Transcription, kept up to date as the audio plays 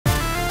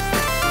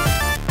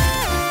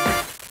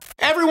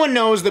Everyone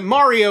knows that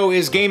Mario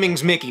is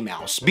gaming's Mickey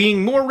Mouse,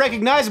 being more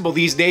recognizable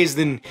these days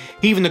than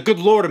even the good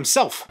Lord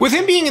himself. With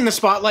him being in the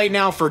spotlight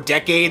now for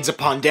decades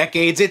upon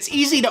decades, it's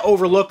easy to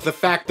overlook the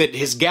fact that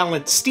his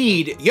gallant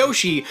steed,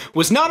 Yoshi,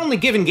 was not only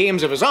given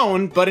games of his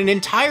own, but an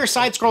entire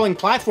side-scrolling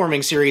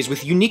platforming series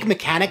with unique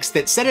mechanics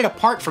that set it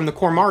apart from the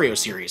core Mario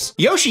series.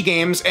 Yoshi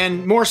games,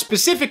 and more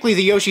specifically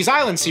the Yoshi's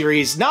Island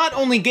series, not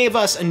only gave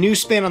us a new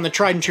spin on the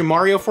tried-and-true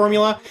Mario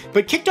formula,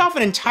 but kicked off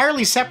an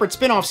entirely separate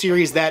spin-off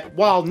series that,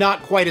 while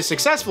not quite as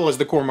successful as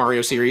the core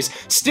Mario series,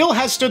 still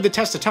has stood the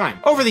test of time.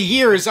 Over the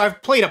years,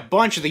 I've played a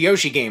bunch of the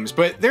Yoshi games,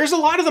 but there's a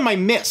lot of them I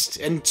missed,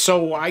 and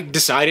so I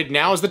decided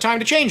now is the time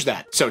to change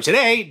that. So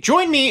today,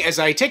 join me as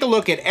I take a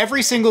look at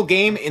every single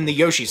game in the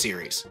Yoshi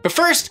series. But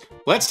first,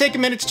 let's take a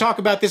minute to talk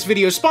about this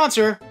video's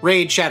sponsor,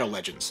 Raid Shadow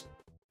Legends.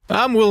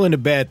 I'm willing to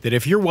bet that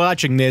if you're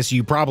watching this,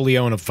 you probably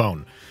own a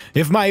phone.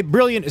 If my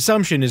brilliant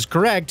assumption is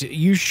correct,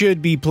 you should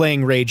be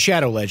playing Raid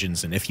Shadow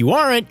Legends, and if you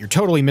aren't, you're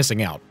totally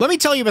missing out. Let me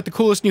tell you about the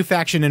coolest new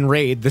faction in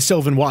Raid, the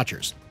Sylvan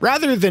Watchers.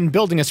 Rather than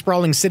building a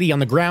sprawling city on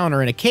the ground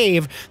or in a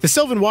cave, the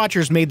Sylvan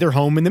Watchers made their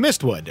home in the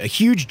Mistwood, a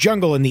huge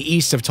jungle in the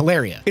east of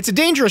Teleria. It's a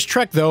dangerous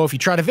trek, though, if you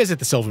try to visit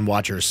the Sylvan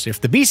Watchers. If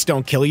the beasts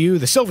don't kill you,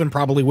 the Sylvan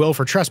probably will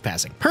for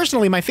trespassing.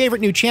 Personally, my favorite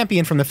new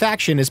champion from the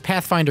faction is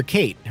Pathfinder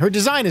Kate. Her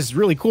design is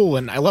really cool,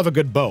 and I love a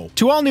good bow.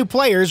 To all new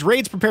players,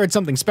 Raid's prepared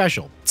something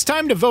special. It's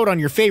time to vote on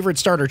your favorite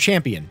starter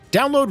champion.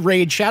 Download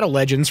Raid Shadow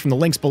Legends from the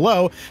links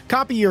below,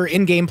 copy your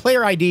in-game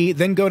player ID,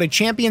 then go to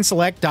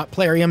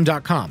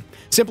championselect.plarium.com.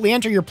 Simply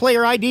enter your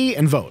player ID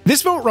and vote.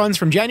 This vote runs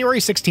from January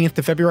 16th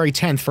to February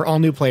 10th for all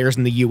new players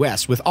in the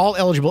US, with all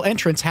eligible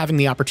entrants having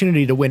the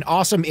opportunity to win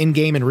awesome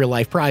in-game and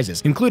real-life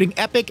prizes, including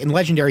epic and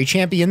legendary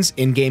champions,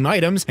 in-game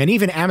items, and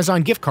even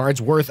Amazon gift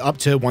cards worth up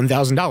to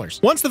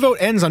 $1,000. Once the vote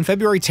ends on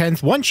February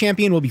 10th, one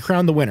champion will be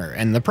crowned the winner,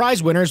 and the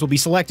prize winners will be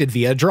selected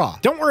via draw.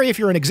 Don't worry if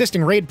you're an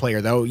existing Raid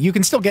player, though, you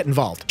can still get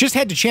involved. Just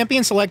head to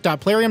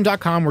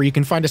championselect.plarium.com where you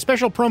can find a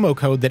special promo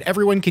code that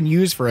everyone can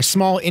use for a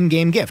small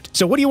in-game gift.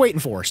 So what are you waiting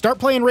for? Start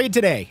playing Raid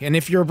today, and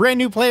if you're a brand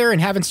new player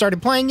and haven't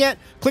started playing yet,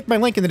 click my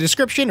link in the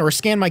description or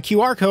scan my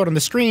QR code on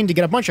the screen to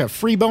get a bunch of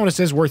free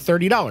bonuses worth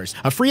 $30.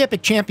 A free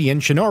epic champion,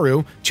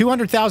 Shinoru,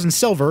 200,000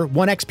 silver,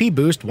 1 XP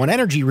boost, 1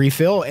 energy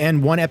refill,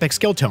 and 1 epic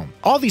skill tome.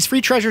 All these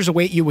free treasures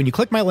await you when you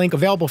click my link,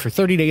 available for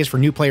 30 days for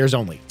new players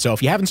only. So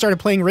if you haven't started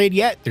playing Raid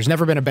yet, there's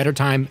never been a better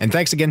time, and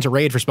thanks again to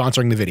Raid for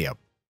sponsoring the video.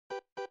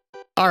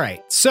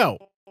 Alright, so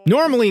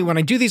normally, when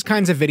I do these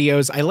kinds of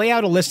videos, I lay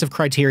out a list of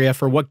criteria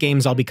for what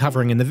games I'll be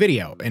covering in the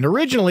video, and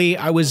originally,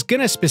 I was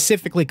gonna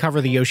specifically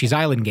cover the Yoshi's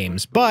Island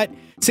games, but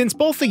since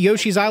both the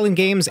Yoshi's Island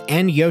games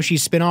and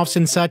Yoshi's spin-offs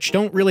and such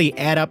don't really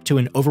add up to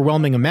an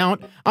overwhelming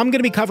amount, I'm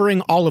gonna be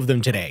covering all of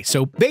them today.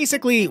 So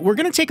basically, we're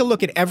gonna take a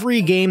look at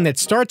every game that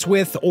starts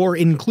with or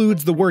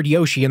includes the word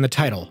Yoshi in the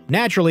title,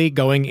 naturally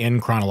going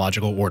in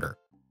chronological order.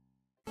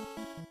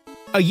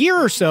 A year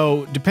or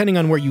so, depending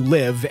on where you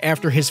live,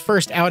 after his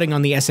first outing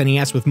on the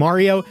SNES with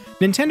Mario,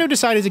 Nintendo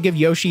decided to give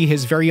Yoshi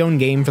his very own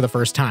game for the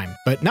first time,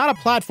 but not a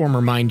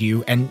platformer, mind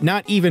you, and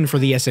not even for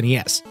the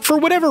SNES. For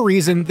whatever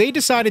reason, they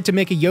decided to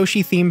make a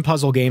Yoshi-themed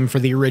puzzle game for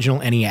the original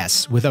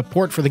NES, with a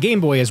port for the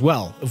Game Boy as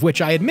well, of which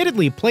I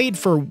admittedly played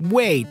for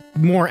way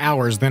more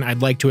hours than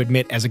I'd like to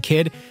admit as a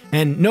kid,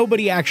 and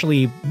nobody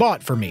actually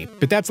bought for me,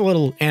 but that's a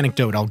little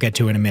anecdote I'll get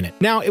to in a minute.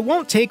 Now, it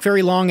won't take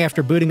very long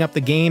after booting up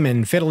the game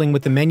and fiddling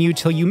with the menu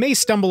till you may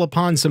stumble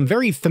upon some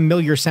very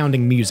familiar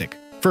sounding music.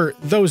 For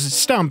those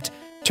stumped,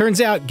 turns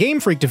out Game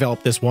Freak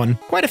developed this one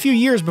quite a few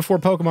years before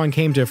Pokemon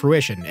came to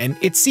fruition, and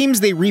it seems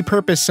they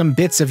repurposed some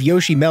bits of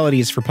Yoshi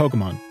melodies for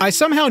Pokemon. I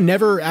somehow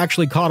never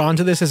actually caught on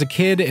to this as a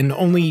kid and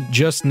only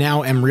just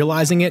now am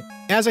realizing it.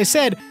 As I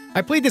said,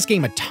 I played this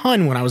game a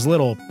ton when I was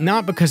little,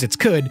 not because it's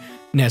good,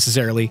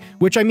 necessarily,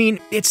 which I mean,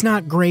 it's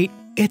not great,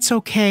 it's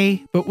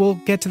okay, but we'll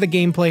get to the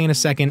gameplay in a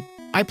second.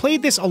 I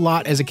played this a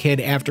lot as a kid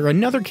after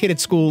another kid at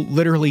school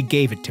literally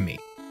gave it to me.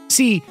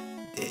 See,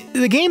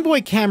 the Game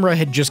Boy camera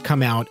had just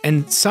come out,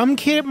 and some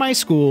kid at my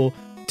school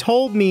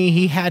told me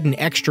he had an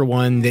extra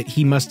one that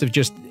he must have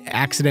just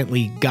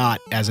accidentally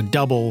got as a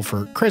double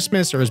for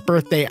Christmas or his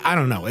birthday. I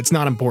don't know, it's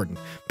not important.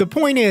 The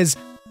point is,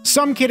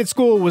 some kid at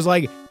school was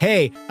like,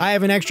 hey, I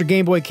have an extra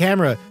Game Boy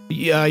camera,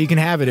 you can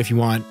have it if you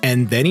want,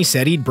 and then he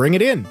said he'd bring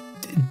it in.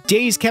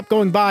 Days kept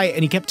going by,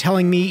 and he kept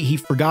telling me he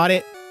forgot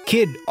it.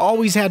 Kid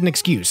always had an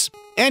excuse.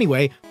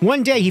 Anyway,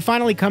 one day he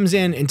finally comes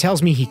in and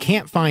tells me he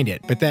can't find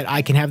it, but that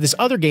I can have this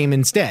other game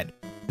instead.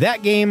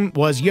 That game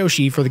was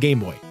Yoshi for the Game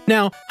Boy.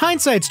 Now,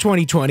 hindsight's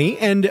 20/20,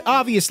 and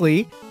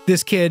obviously,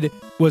 this kid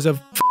was a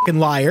f***ing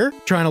liar,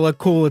 trying to look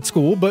cool at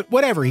school, but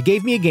whatever, he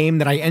gave me a game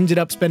that I ended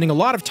up spending a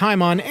lot of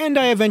time on, and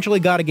I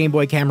eventually got a Game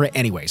Boy camera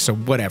anyway, so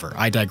whatever,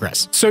 I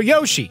digress. So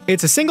Yoshi,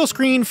 it's a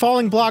single-screen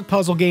falling block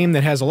puzzle game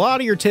that has a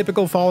lot of your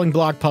typical falling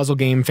block puzzle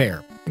game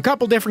fare. A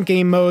couple different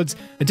game modes,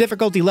 a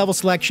difficulty level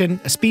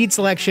selection, a speed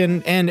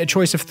selection, and a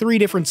choice of 3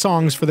 different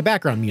songs for the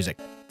background music.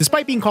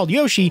 Despite being called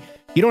Yoshi,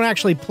 you don't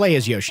actually play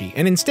as Yoshi,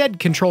 and instead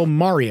control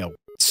Mario.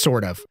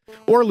 sort of.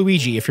 Or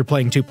Luigi if you're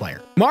playing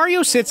 2-player.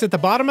 Mario sits at the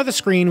bottom of the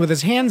screen with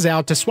his hands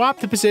out to swap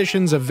the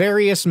positions of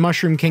various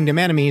Mushroom Kingdom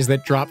enemies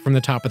that drop from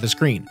the top of the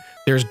screen.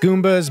 There's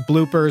Goombas,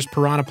 Bloopers,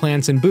 Piranha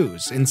Plants, and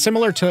Boos, and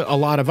similar to a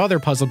lot of other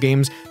puzzle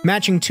games,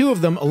 matching 2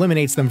 of them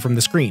eliminates them from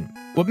the screen.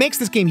 What makes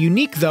this game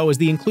unique, though, is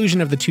the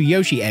inclusion of the 2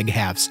 Yoshi egg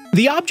halves.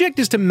 The object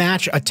is to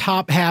match a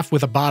top half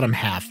with a bottom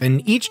half,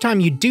 and each time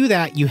you do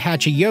that, you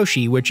hatch a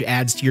Yoshi, which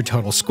adds to your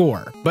total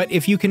score. But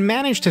if you can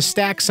manage to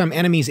stack some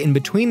enemies in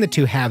between the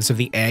 2 halves of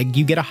the egg,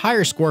 you get a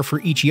higher score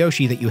for each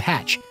Yoshi that you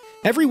hatch.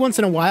 Every once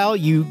in a while,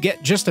 you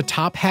get just a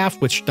top half,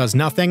 which does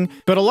nothing,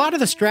 but a lot of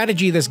the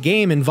strategy of this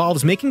game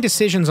involves making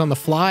decisions on the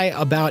fly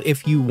about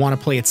if you want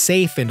to play it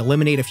safe and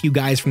eliminate a few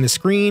guys from the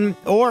screen,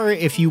 or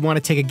if you want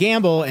to take a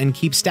gamble and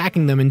keep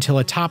stacking them until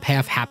a top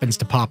half happens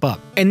to pop up.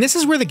 And this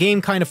is where the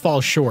game kind of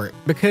falls short,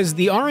 because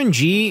the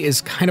RNG is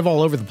kind of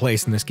all over the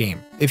place in this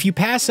game. If you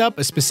pass up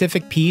a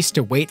specific piece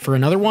to wait for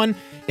another one,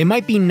 it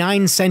might be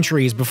 9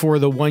 centuries before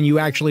the one you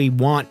actually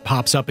want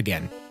pops up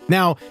again.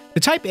 Now, the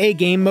Type A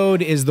game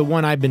mode is the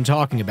one I've been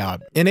talking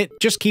about, and it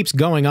just keeps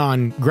going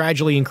on,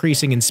 gradually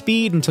increasing in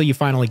speed until you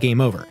finally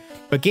game over.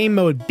 But game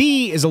mode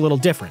B is a little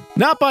different.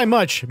 Not by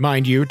much,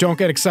 mind you, don't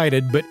get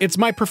excited, but it's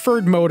my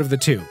preferred mode of the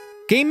 2.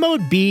 Game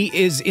mode B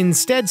is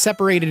instead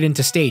separated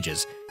into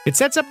stages. It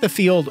sets up the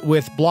field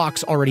with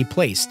blocks already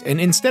placed,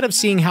 and instead of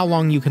seeing how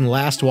long you can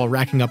last while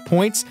racking up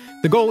points,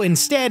 the goal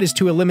instead is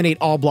to eliminate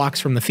all blocks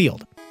from the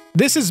field.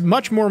 This is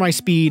much more my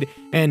speed,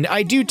 and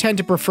I do tend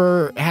to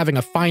prefer having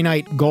a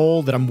finite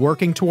goal that I'm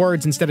working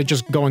towards instead of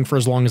just going for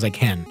as long as I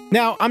can.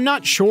 Now, I'm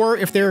not sure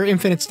if there are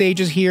infinite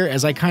stages here,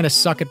 as I kind of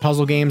suck at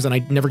puzzle games and I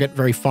never get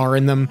very far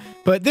in them,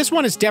 but this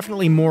one is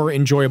definitely more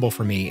enjoyable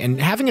for me,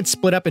 and having it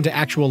split up into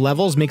actual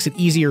levels makes it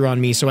easier on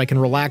me so I can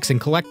relax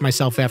and collect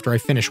myself after I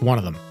finish one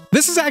of them.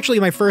 This is actually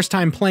my first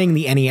time playing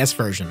the NES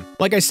version.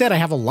 Like I said, I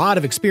have a lot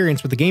of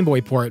experience with the Game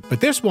Boy port, but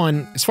this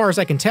one, as far as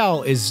I can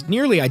tell, is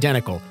nearly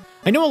identical.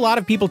 I know a lot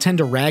of people tend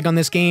to rag on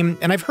this game,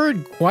 and I've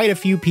heard quite a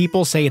few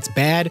people say it's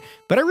bad,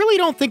 but I really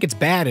don't think it's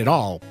bad at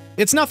all.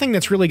 It's nothing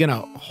that's really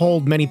gonna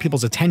hold many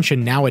people's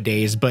attention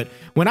nowadays, but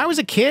when I was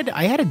a kid,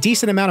 I had a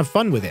decent amount of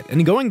fun with it,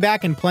 and going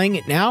back and playing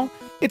it now,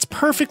 it's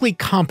perfectly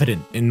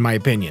competent, in my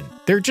opinion.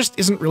 There just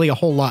isn't really a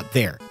whole lot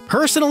there.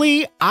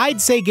 Personally,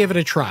 I'd say give it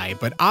a try,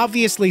 but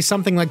obviously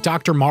something like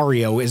Dr.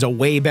 Mario is a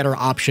way better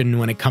option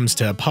when it comes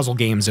to puzzle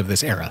games of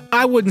this era.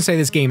 I wouldn't say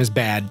this game is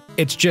bad,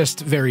 it's just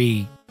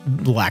very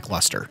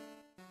lackluster.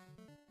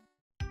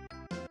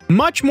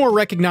 Much more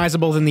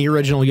recognizable than the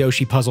original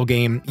Yoshi puzzle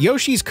game,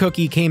 Yoshi's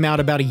Cookie came out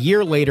about a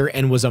year later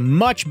and was a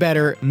much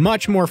better,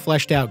 much more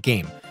fleshed out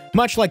game.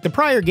 Much like the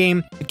prior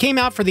game, it came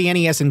out for the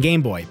NES and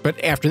Game Boy,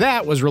 but after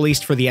that was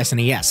released for the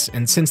SNES,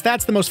 and since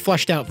that's the most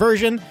fleshed out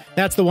version,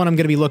 that's the one I'm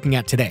going to be looking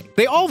at today.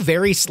 They all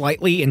vary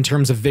slightly in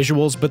terms of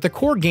visuals, but the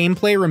core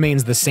gameplay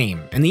remains the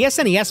same, and the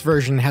SNES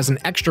version has an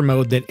extra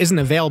mode that isn't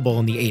available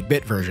in the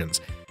 8-bit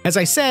versions. As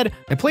I said,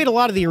 I played a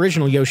lot of the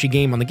original Yoshi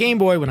game on the Game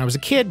Boy when I was a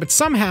kid, but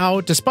somehow,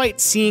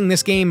 despite seeing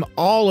this game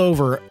all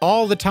over,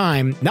 all the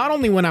time, not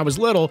only when I was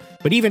little,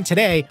 but even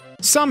today,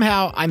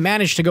 somehow I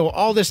managed to go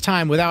all this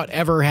time without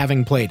ever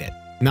having played it.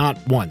 Not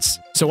once.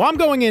 So I'm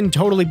going in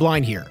totally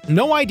blind here.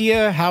 No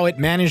idea how it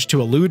managed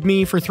to elude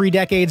me for 3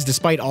 decades,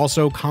 despite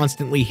also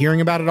constantly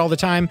hearing about it all the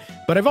time,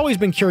 but I've always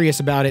been curious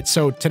about it,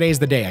 so today's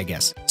the day, I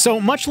guess. So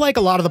much like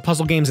a lot of the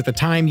puzzle games at the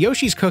time,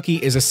 Yoshi's Cookie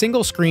is a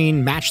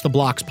single-screen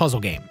match-the-blocks puzzle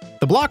game.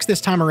 The blocks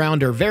this time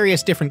around are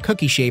various different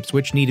cookie shapes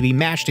which need to be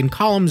matched in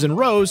columns and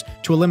rows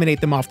to eliminate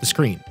them off the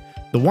screen.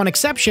 The one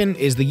exception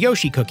is the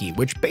Yoshi cookie,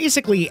 which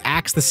basically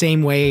acts the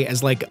same way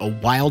as like a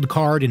wild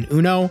card in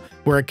Uno,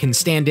 where it can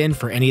stand in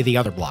for any of the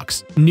other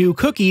blocks. New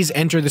cookies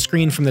enter the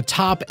screen from the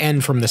top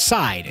and from the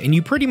side, and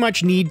you pretty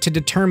much need to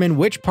determine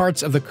which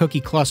parts of the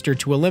cookie cluster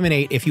to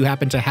eliminate if you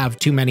happen to have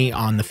too many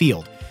on the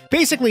field.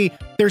 Basically,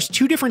 there's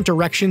 2 different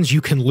directions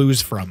you can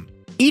lose from.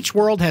 Each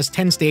world has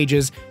 10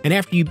 stages, and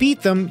after you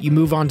beat them, you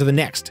move on to the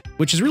next,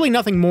 which is really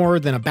nothing more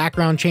than a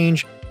background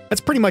change.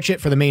 That's pretty much it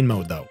for the main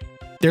mode, though.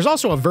 There's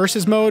also a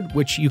versus mode,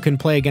 which you can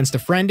play against a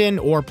friend in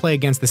or play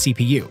against the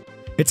CPU.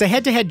 It's a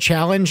head-to-head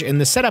challenge, and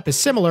the setup is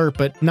similar,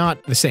 but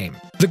not the same.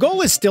 The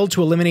goal is still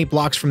to eliminate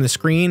blocks from the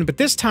screen, but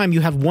this time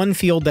you have one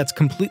field that's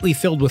completely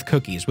filled with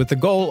cookies, with the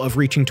goal of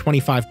reaching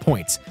 25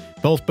 points,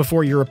 both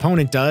before your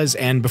opponent does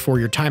and before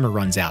your timer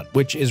runs out,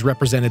 which is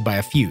represented by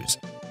a fuse.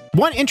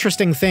 One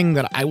interesting thing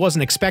that I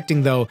wasn't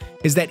expecting, though,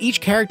 is that each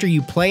character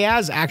you play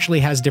as actually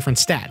has different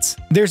stats.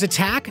 There's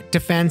attack,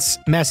 defense,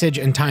 message,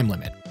 and time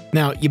limit.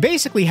 Now, you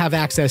basically have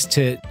access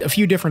to a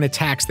few different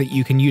attacks that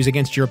you can use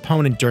against your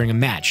opponent during a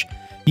match.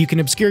 You can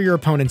obscure your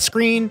opponent's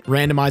screen,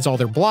 randomize all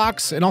their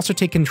blocks, and also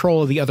take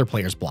control of the other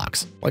player's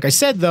blocks. Like I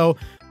said, though,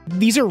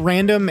 these are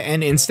random,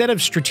 and instead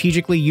of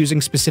strategically using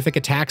specific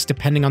attacks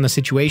depending on the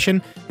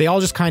situation, they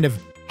all just kind of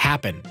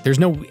happen. There's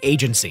no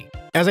agency.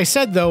 As I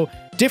said, though,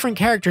 different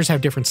characters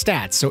have different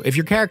stats, so if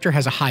your character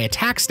has a high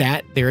attack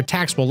stat, their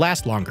attacks will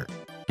last longer.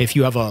 If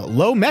you have a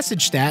low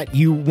message stat,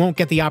 you won't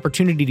get the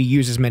opportunity to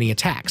use as many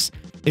attacks.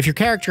 If your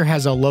character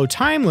has a low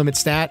time limit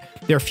stat,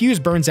 their fuse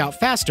burns out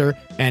faster,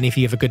 and if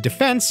you have a good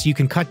defense, you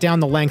can cut down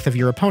the length of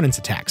your opponent's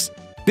attacks.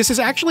 This is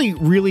actually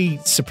really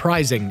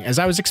surprising, as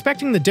I was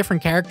expecting the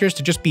different characters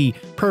to just be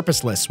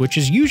purposeless, which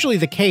is usually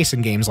the case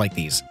in games like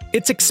these.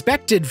 It's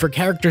expected for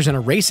characters in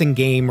a racing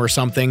game or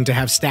something to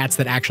have stats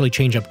that actually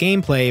change up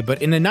gameplay,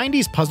 but in a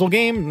 90s puzzle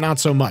game, not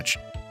so much.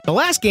 The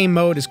last game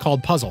mode is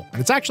called Puzzle,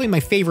 and it's actually my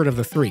favorite of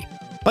the three.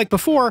 Like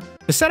before,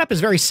 the setup is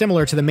very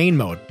similar to the main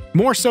mode,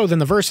 more so than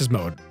the versus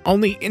mode,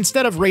 only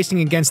instead of racing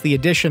against the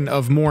addition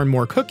of more and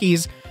more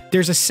cookies,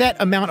 there's a set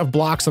amount of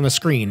blocks on the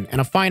screen and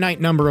a finite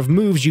number of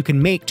moves you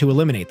can make to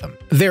eliminate them.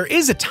 There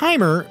is a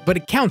timer, but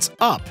it counts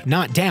up,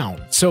 not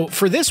down. So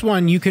for this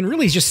one, you can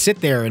really just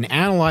sit there and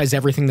analyze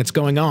everything that's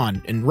going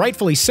on, and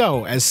rightfully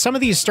so, as some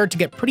of these start to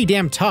get pretty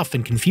damn tough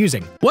and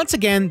confusing. Once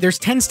again, there's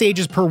 10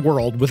 stages per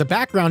world with a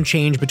background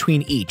change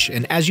between each,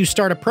 and as you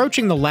start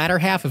approaching the latter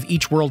half of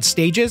each world's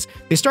stages,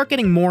 they start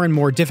getting more and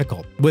more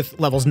difficult, with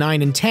levels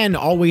 9 and 10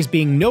 always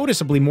being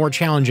noticeably more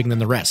challenging than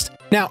the rest.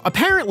 Now,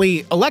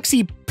 apparently,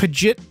 Alexei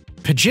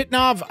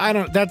Pajitnov,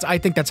 I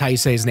think that's how you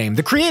say his name,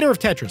 the creator of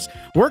Tetris,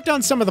 worked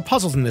on some of the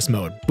puzzles in this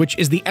mode, which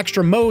is the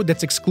extra mode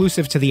that's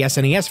exclusive to the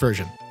SNES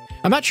version.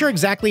 I'm not sure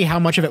exactly how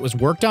much of it was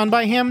worked on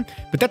by him,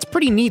 but that's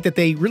pretty neat that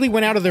they really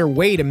went out of their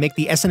way to make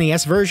the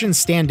SNES version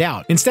stand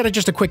out, instead of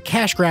just a quick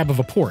cash grab of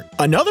a port.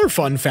 Another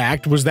fun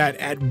fact was that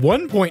at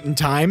one point in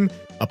time,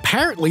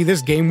 apparently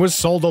this game was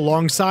sold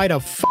alongside a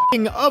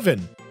f***ing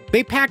oven.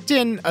 They packed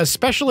in a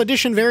special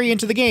edition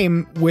variant of the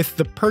game with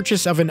the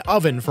purchase of an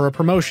oven for a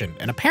promotion,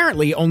 and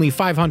apparently only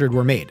 500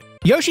 were made.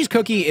 Yoshi's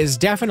Cookie is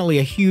definitely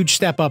a huge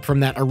step up from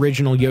that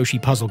original Yoshi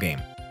puzzle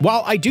game.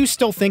 While I do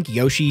still think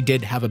Yoshi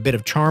did have a bit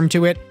of charm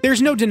to it,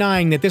 there's no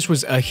denying that this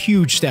was a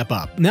huge step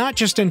up, not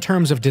just in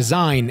terms of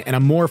design and a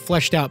more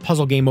fleshed out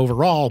puzzle game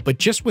overall, but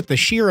just with the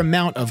sheer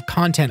amount of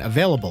content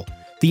available.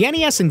 The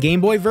NES and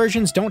Game Boy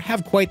versions don't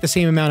have quite the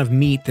same amount of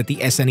meat that the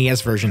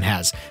SNES version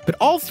has, but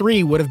all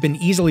three would have been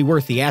easily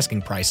worth the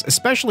asking price,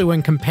 especially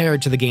when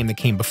compared to the game that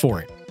came before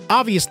it.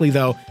 Obviously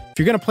though, if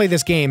you're going to play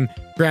this game,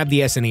 grab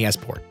the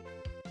SNES port.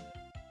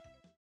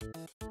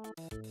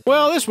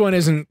 Well, this one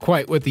isn't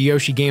quite what the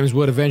Yoshi games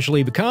would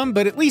eventually become,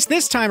 but at least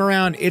this time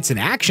around, it's an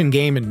action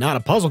game and not a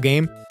puzzle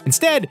game.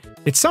 Instead,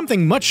 it's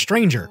something much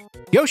stranger.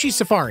 Yoshi's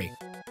Safari.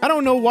 I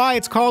don't know why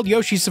it's called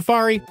Yoshi's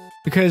Safari,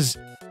 because,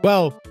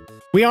 well,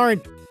 we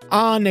aren't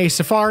on a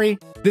safari.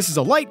 This is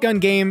a light gun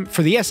game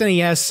for the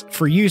SNES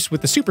for use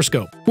with the Super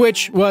Scope,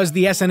 which was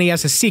the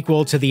SNES's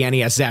sequel to the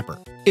NES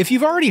Zapper. If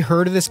you've already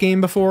heard of this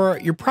game before,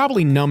 you're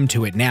probably numb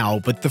to it now,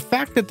 but the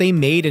fact that they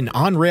made an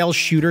on-rails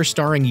shooter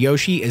starring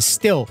Yoshi is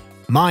still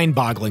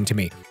mind-boggling to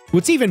me.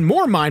 What's even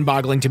more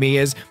mind-boggling to me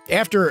is,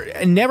 after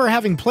never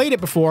having played it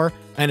before,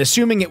 and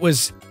assuming it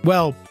was,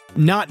 well,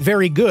 not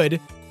very good,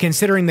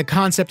 considering the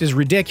concept is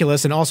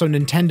ridiculous and also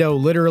Nintendo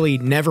literally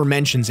never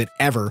mentions it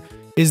ever,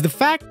 is the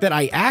fact that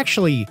I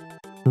actually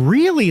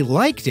really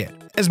liked it.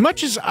 As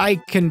much as I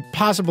can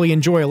possibly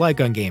enjoy a light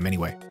gun game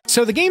anyway.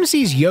 So the game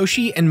sees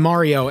Yoshi and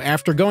Mario,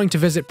 after going to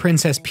visit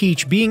Princess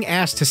Peach, being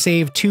asked to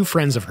save two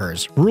friends of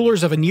hers,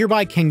 rulers of a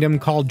nearby kingdom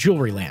called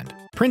Jewelry Land,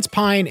 Prince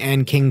Pine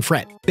and King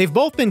Fret. They've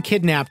both been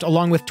kidnapped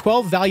along with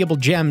 12 valuable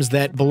gems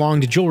that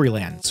belong to Jewelry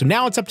Land, so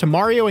now it's up to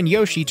Mario and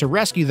Yoshi to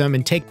rescue them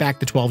and take back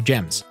the 12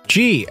 gems.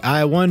 Gee,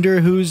 I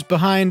wonder who's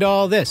behind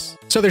all this.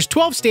 So there's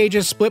 12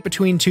 stages split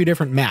between two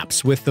different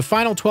maps, with the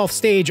final 12th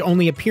stage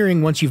only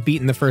appearing once you've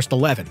beaten the first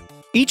 11.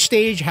 Each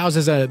stage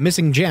houses a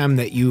missing gem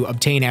that you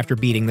obtain after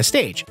beating the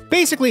stage.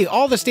 Basically,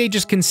 all the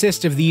stages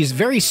consist of these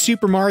very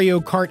Super Mario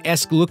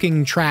Kart-esque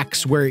looking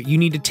tracks where you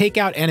need to take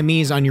out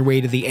enemies on your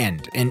way to the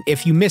end, and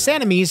if you miss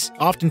enemies,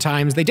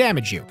 oftentimes they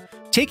damage you.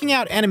 Taking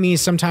out enemies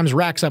sometimes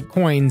racks up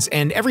coins,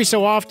 and every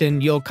so often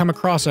you'll come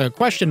across a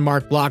question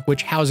mark block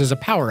which houses a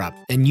power-up,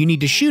 and you need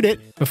to shoot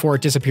it before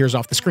it disappears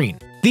off the screen.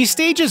 These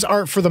stages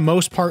are for the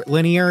most part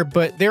linear,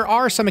 but there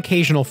are some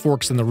occasional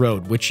forks in the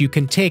road, which you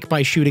can take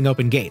by shooting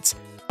open gates.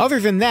 Other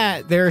than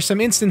that, there are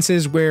some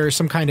instances where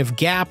some kind of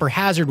gap or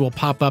hazard will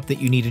pop up that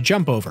you need to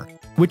jump over,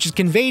 which is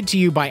conveyed to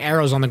you by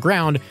arrows on the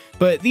ground,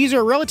 but these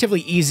are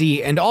relatively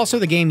easy, and also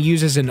the game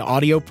uses an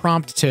audio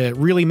prompt to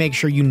really make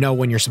sure you know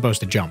when you're supposed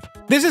to jump.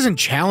 This isn't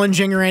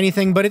challenging or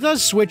anything, but it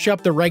does switch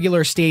up the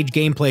regular stage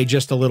gameplay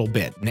just a little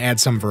bit and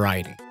add some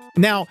variety.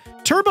 Now,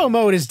 Turbo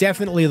Mode is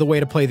definitely the way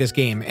to play this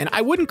game, and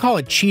I wouldn't call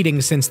it cheating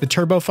since the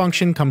Turbo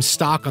function comes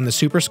stock on the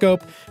Super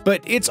Scope,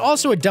 but it's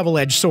also a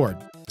double-edged sword.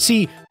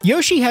 See,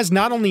 Yoshi has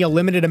not only a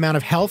limited amount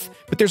of health,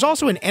 but there's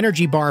also an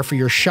energy bar for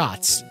your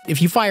shots.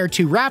 If you fire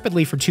too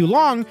rapidly for too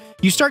long,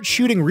 you start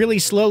shooting really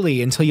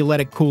slowly until you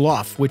let it cool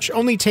off, which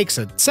only takes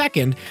a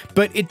second,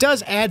 but it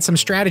does add some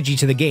strategy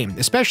to the game,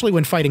 especially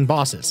when fighting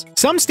bosses.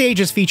 Some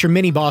stages feature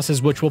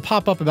mini-bosses which will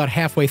pop up about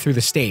halfway through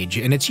the stage,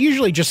 and it's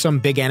usually just some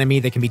big enemy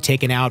that can be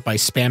taken out by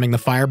spamming the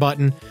fire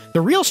button.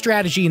 The real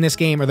strategy in this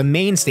game are the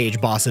main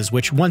stage bosses,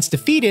 which once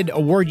defeated,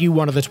 award you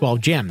one of the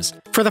 12 gems.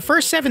 For the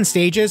first 7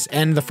 stages,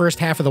 and the first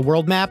half of the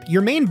world map,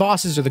 your main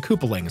bosses are the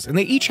Koopalings, and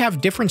they each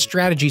have different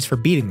strategies for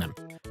beating them.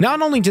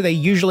 Not only do they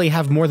usually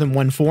have more than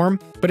one form,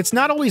 but it's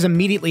not always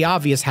immediately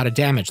obvious how to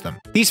damage them.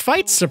 These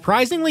fights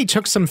surprisingly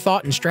took some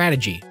thought and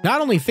strategy, not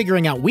only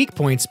figuring out weak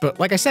points, but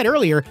like I said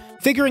earlier,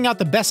 figuring out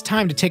the best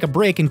time to take a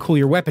break and cool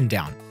your weapon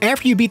down.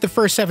 After you beat the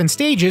first 7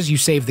 stages, you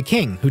save the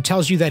king, who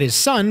tells you that his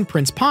son,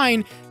 Prince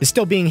Pine, is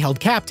still being held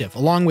captive,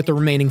 along with the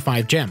remaining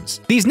 5 gems.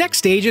 These next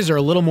stages are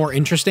a little more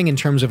interesting in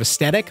terms of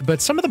aesthetic,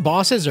 but some of the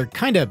bosses are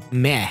kinda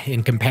meh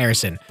in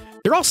comparison.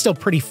 They're all still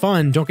pretty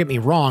fun, don't get me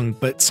wrong,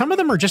 but some of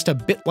them are just a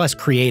bit less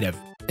creative.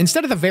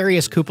 Instead of the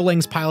various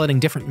Koopalings piloting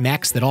different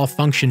mechs that all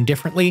function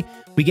differently,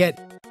 we get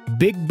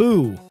Big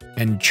Boo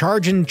and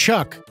Chargin'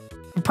 Chuck.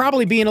 I'm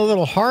probably being a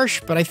little harsh,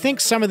 but I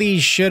think some of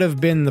these should have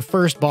been the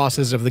first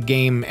bosses of the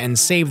game and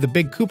save the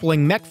big Koopaling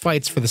mech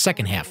fights for the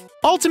second half.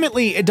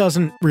 Ultimately, it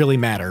doesn't really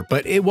matter,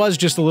 but it was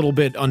just a little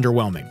bit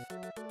underwhelming.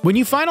 When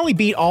you finally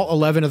beat all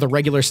 11 of the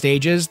regular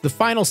stages, the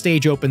final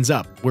stage opens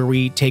up, where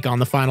we take on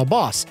the final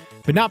boss,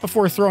 but not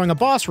before throwing a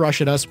boss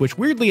rush at us, which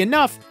weirdly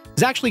enough,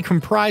 is actually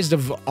comprised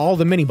of all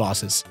the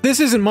mini-bosses. This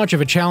isn't much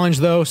of a challenge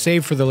though,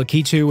 save for the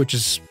Lakitu, which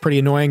is pretty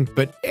annoying,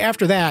 but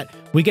after that,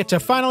 we get to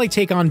finally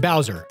take on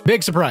Bowser.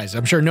 Big surprise,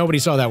 I'm sure nobody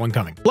saw that one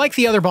coming. Like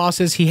the other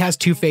bosses, he has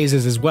 2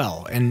 phases as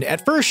well, and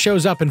at first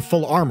shows up in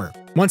full armor.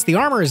 Once the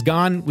armor is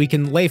gone, we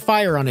can lay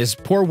fire on his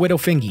poor widow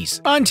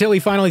fingies, until he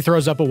finally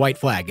throws up a white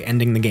flag,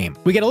 ending the game.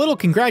 We get a little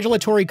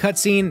congratulatory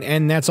cutscene,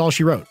 and that's all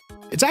she wrote.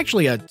 It's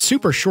actually a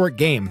super short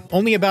game,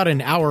 only about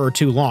an hour or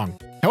 2 long.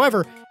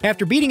 However,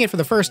 after beating it for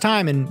the first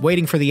time and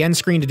waiting for the end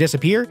screen to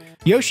disappear,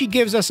 Yoshi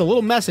gives us a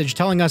little message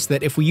telling us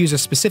that if we use a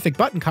specific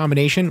button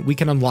combination, we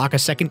can unlock a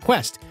second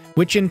quest,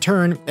 which in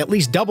turn at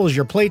least doubles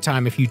your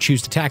playtime if you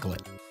choose to tackle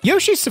it.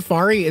 Yoshi's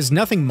Safari is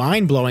nothing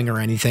mind-blowing or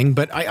anything,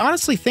 but I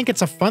honestly think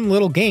it's a fun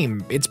little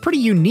game. It's pretty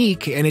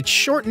unique, and it's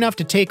short enough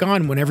to take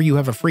on whenever you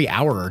have a free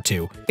hour or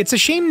 2. It's a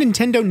shame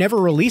Nintendo never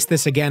released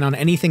this again on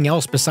anything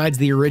else besides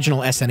the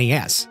original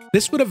SNES.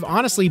 This would have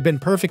honestly been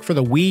perfect for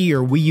the Wii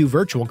or Wii U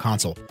Virtual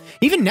Console.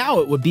 Even now,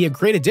 it would be a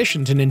great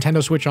addition to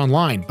Nintendo Switch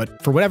Online,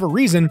 but for whatever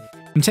reason,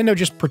 Nintendo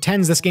just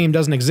pretends this game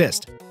doesn't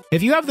exist.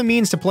 If you have the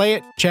means to play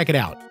it, check it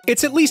out.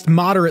 It's at least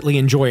moderately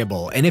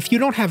enjoyable, and if you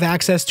don't have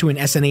access to an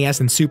SNES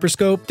and Super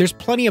Scope, there's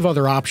plenty of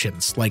other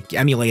options, like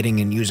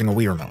emulating and using a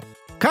Wii remote.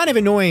 Kind of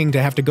annoying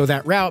to have to go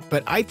that route,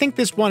 but I think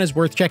this one is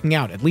worth checking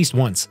out at least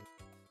once.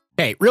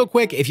 Hey, real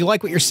quick, if you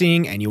like what you're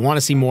seeing and you want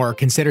to see more,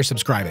 consider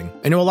subscribing.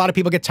 I know a lot of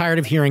people get tired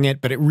of hearing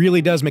it, but it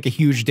really does make a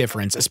huge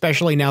difference,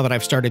 especially now that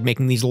I've started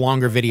making these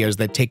longer videos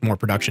that take more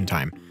production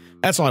time.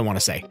 That's all I want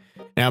to say.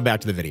 Now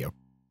back to the video.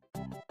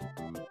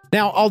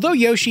 Now, although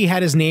Yoshi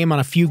had his name on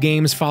a few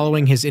games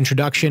following his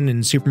introduction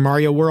in Super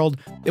Mario World,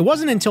 it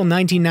wasn't until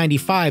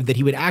 1995 that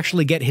he would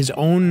actually get his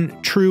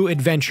own true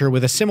adventure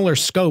with a similar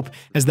scope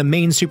as the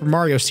main Super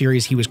Mario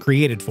series he was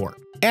created for.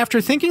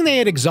 After thinking they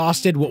had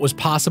exhausted what was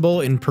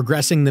possible in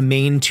progressing the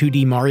main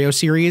 2D Mario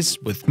series,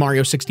 with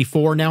Mario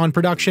 64 now in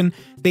production,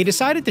 they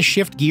decided to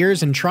shift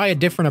gears and try a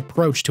different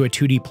approach to a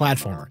 2D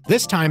platformer,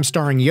 this time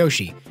starring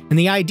Yoshi, and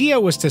the idea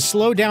was to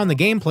slow down the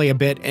gameplay a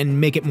bit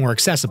and make it more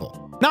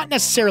accessible. Not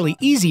necessarily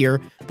easier,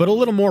 but a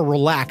little more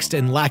relaxed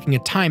and lacking a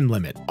time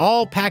limit,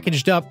 all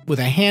packaged up with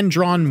a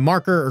hand-drawn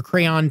marker or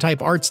crayon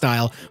type art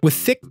style with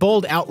thick,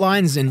 bold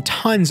outlines and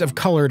tons of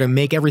color to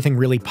make everything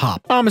really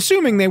pop. I'm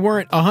assuming they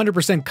weren't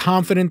 100%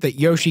 confident that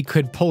Yoshi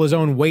could pull his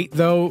own weight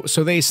though,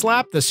 so they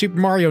slapped the Super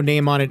Mario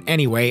name on it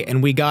anyway,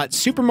 and we got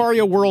Super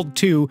Mario World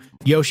 2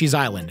 Yoshi's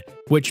Island,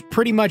 which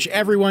pretty much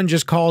everyone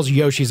just calls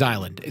Yoshi's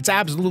Island. It's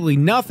absolutely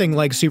nothing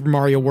like Super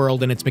Mario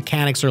World in its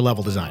mechanics or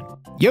level design.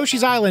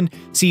 Yoshi's Island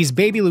sees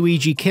baby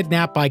Luigi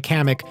kidnapped by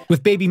Kamek,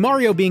 with baby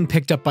Mario being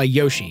picked up by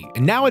Yoshi,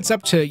 and now it's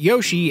up to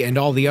Yoshi and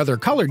all the other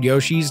colored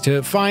Yoshis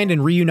to find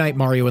and reunite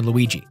Mario and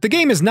Luigi. The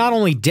game is not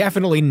only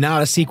definitely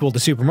not a sequel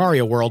to Super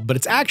Mario World, but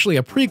it's actually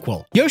a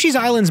prequel. Yoshi's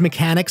Island's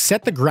mechanics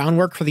set the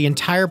groundwork for the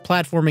entire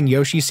platforming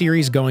Yoshi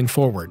series going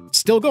forward,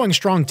 still going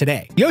strong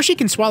today. Yoshi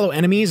can swallow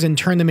enemies and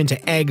turn them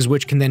into eggs,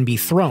 which can then be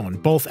thrown,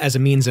 both as a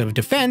means of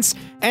defense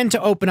and to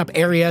open up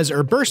areas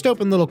or burst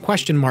open little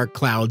question mark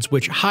clouds,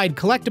 which hide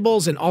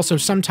collectibles and also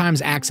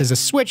sometimes acts as a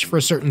switch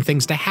for certain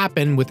things to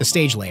happen with the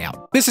stage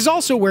layout. This is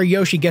also where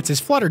Yoshi gets his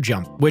flutter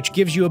jump, which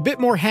gives you a bit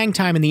more hang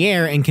time in the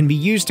air and can be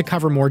used to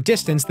cover more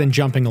distance than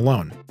jumping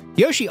alone.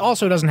 Yoshi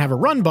also doesn't have a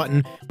run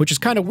button, which is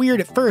kind of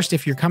weird at first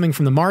if you're coming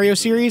from the Mario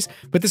series,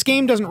 but this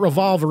game doesn't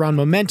revolve around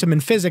momentum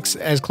and physics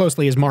as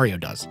closely as Mario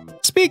does.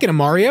 Speaking of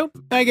Mario,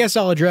 I guess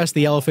I'll address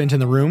the elephant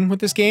in the room with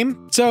this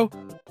game. So,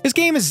 this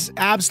game is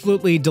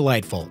absolutely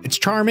delightful. It's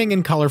charming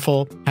and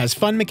colorful, has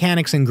fun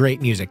mechanics and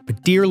great music,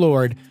 but dear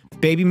lord,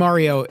 Baby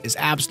Mario is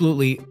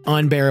absolutely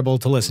unbearable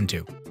to listen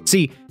to.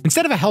 See,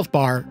 instead of a health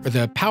bar or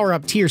the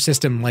power-up tier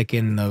system like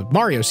in the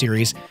Mario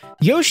series,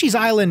 Yoshi's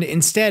Island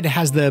instead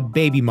has the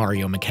Baby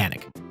Mario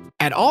mechanic.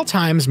 At all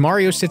times,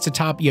 Mario sits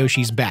atop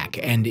Yoshi's back,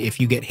 and if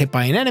you get hit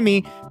by an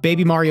enemy,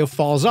 Baby Mario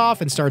falls off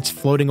and starts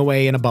floating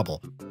away in a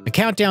bubble. The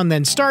countdown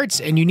then starts,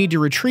 and you need to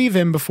retrieve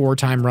him before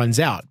time runs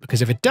out,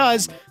 because if it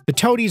does, the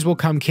Toadies will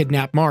come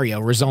kidnap Mario,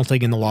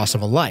 resulting in the loss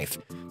of a life.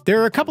 There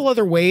are a couple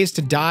other ways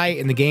to die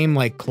in the game,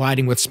 like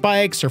colliding with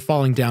spikes or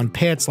falling down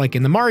pits like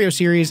in the Mario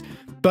series,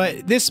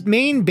 but this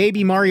main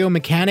Baby Mario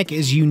mechanic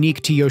is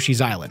unique to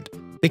Yoshi's Island.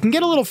 They can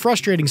get a little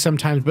frustrating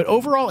sometimes, but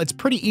overall it's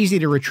pretty easy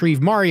to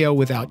retrieve Mario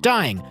without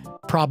dying.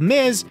 Problem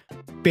is,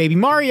 Baby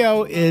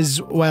Mario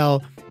is,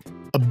 well,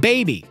 a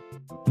baby.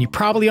 You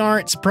probably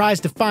aren't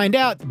surprised to find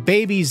out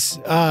babies,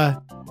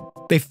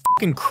 they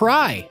fucking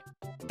cry.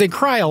 They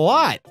cry a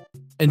lot.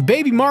 And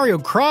Baby Mario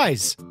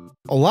cries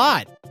a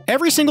lot.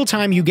 Every single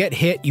time you get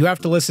hit, you have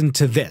to listen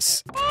to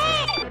this.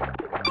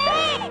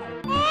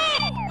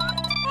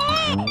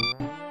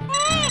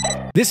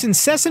 This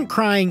incessant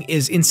crying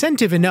is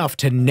incentive enough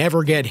to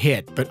never get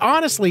hit, but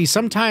honestly,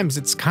 sometimes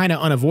it's kinda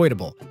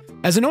unavoidable.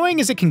 As annoying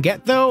as it can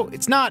get, though,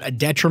 it's not a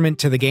detriment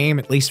to the game,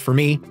 at least for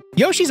me.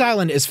 Yoshi's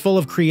Island is full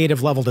of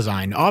creative level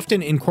design,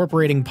 often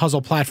incorporating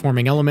puzzle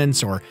platforming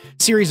elements or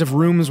series of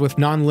rooms with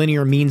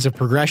non-linear means of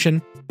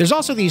progression. There's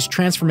also these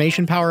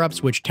transformation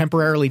power-ups which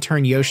temporarily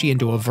turn Yoshi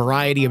into a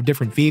variety of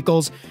different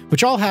vehicles,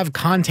 which all have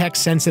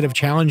context-sensitive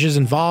challenges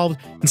involved,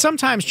 and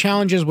sometimes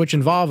challenges which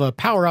involve a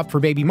power-up for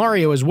Baby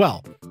Mario as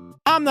well.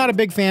 I'm not a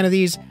big fan of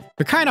these.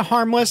 They're kinda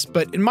harmless,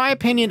 but in my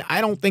opinion,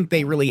 I don't think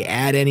they really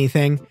add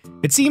anything.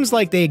 It seems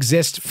like they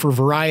exist for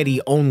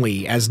variety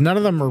only, as none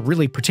of them are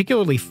really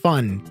particularly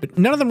fun, but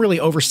none of them really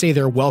overstay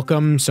their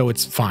welcome, so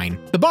it's fine.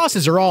 The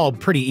bosses are all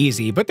pretty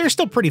easy, but they're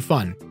still pretty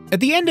fun. At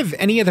the end of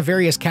any of the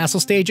various castle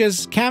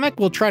stages, Kamek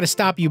will try to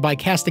stop you by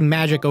casting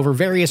magic over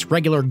various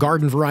regular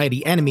garden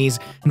variety enemies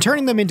and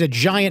turning them into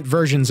giant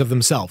versions of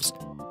themselves.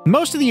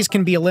 Most of these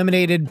can be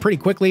eliminated pretty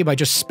quickly by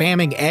just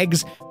spamming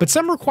eggs, but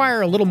some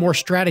require a little more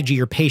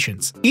strategy or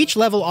patience. Each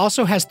level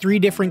also has 3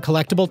 different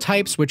collectible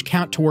types which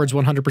count towards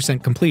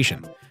 100%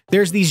 completion.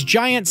 There's these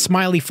giant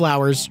smiley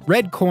flowers,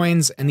 red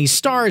coins, and these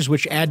stars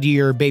which add to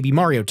your Baby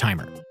Mario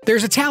timer.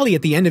 There's a tally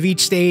at the end of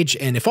each stage,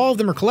 and if all of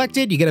them are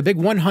collected, you get a big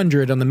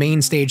 100 on the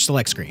main stage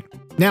select screen.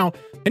 Now,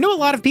 I know a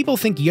lot of people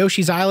think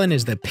Yoshi's Island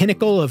is the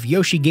pinnacle of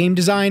Yoshi game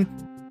design.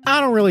 I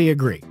don't really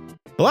agree.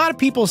 A lot of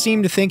people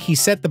seem to think he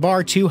set the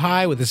bar too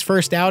high with his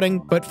first outing,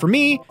 but for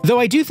me,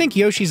 though I do think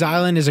Yoshi's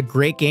Island is a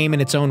great game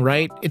in its own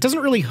right, it doesn't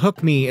really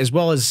hook me as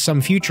well as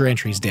some future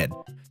entries did.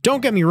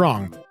 Don't get me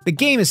wrong, the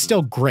game is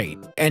still great,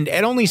 and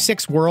at only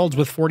 6 worlds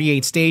with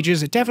 48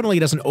 stages, it definitely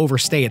doesn't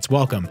overstay its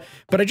welcome,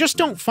 but I just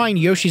don't find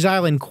Yoshi's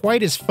Island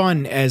quite as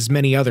fun as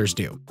many others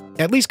do,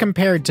 at least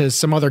compared to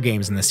some other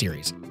games in the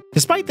series.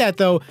 Despite that,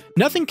 though,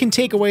 nothing can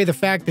take away the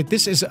fact that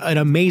this is an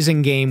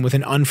amazing game with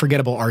an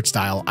unforgettable art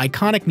style,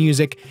 iconic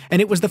music, and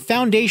it was the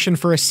foundation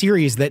for a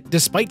series that,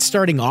 despite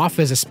starting off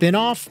as a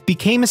spin-off,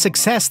 became a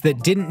success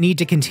that didn't need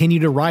to continue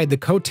to ride the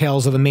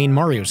coattails of the main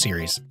Mario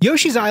series.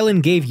 Yoshi's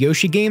Island gave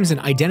Yoshi games an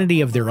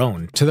identity of their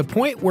own, to the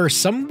point where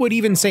some would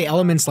even say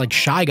elements like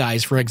Shy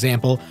Guys, for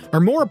example, are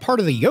more a part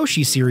of the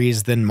Yoshi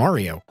series than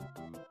Mario.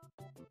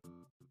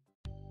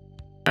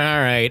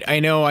 Alright, I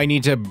know I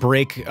need to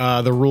break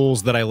the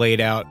rules that I laid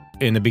out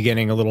in the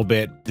beginning a little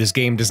bit. This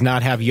game does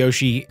not have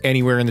Yoshi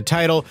anywhere in the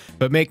title,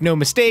 but make no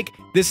mistake,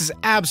 this is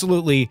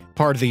absolutely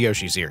part of the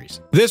Yoshi series.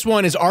 This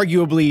one is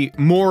arguably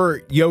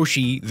more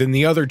Yoshi than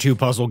the other 2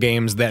 puzzle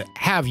games that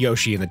have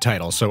Yoshi in the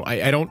title, so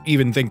I don't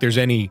even think there's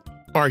any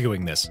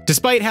arguing this.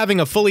 Despite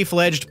having a fully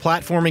fledged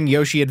platforming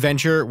Yoshi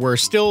adventure, we're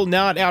still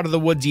not out of the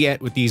woods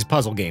yet with these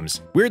puzzle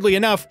games. Weirdly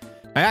enough,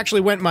 I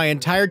actually went my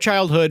entire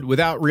childhood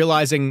without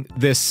realizing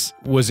this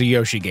was a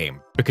Yoshi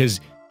game, because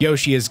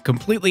Yoshi is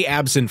completely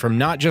absent from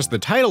not just the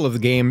title of the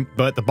game,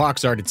 but the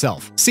box art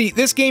itself. See,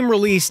 this game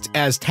released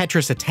as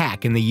Tetris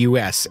Attack in the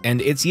US, and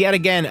it's yet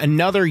again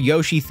another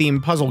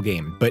Yoshi-themed puzzle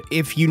game, but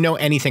if you know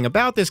anything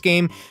about this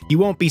game, you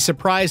won't be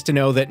surprised to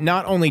know that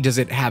not only does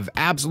it have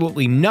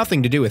absolutely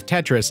nothing to do with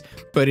Tetris,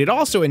 but it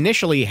also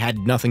initially had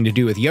nothing to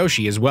do with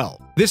Yoshi as well.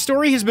 This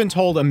story has been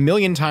told a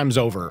million times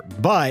over,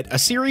 but a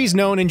series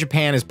known in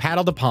Japan as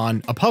Paddled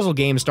Upon, a puzzle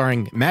game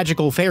starring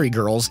magical fairy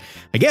girls,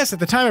 I guess at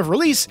the time of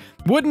release,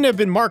 wouldn't have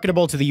been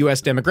marketable to the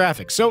US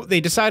demographic, so they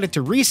decided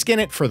to reskin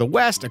it for the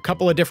West a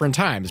couple of different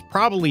times,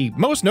 probably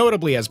most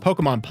notably as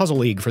Pokemon Puzzle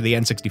League for the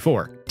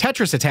N64.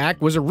 Tetris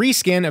Attack was a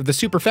reskin of the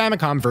Super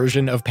Famicom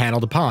version of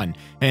Paddled Upon,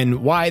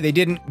 and why they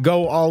didn't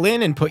go all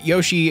in and put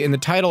Yoshi in the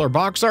title or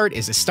box art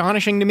is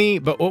astonishing to me,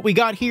 but what we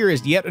got here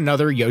is yet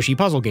another Yoshi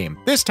puzzle game,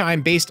 this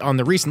time based on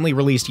the recently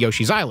released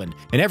Yoshi's Island,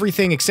 and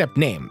everything except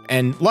name,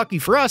 and lucky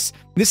for us,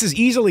 this is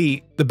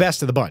easily the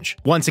best of the bunch.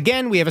 Once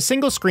again, we have a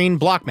single screen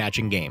block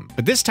matching game,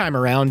 but this time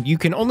around, you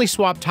can only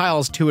swap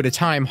tiles 2 at a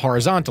time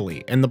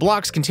horizontally, and the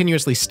blocks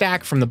continuously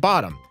stack from the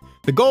bottom.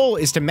 The goal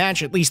is to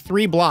match at least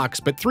 3 blocks,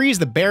 but 3 is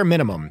the bare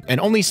minimum,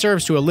 and only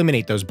serves to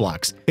eliminate those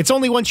blocks. It's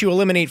only once you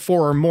eliminate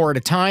 4 or more at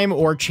a time,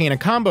 or chain a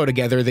combo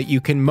together, that you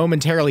can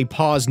momentarily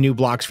pause new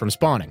blocks from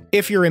spawning.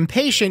 If you're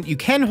impatient, you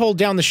can hold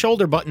down the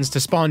shoulder buttons to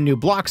spawn new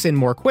blocks in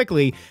more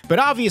quickly, but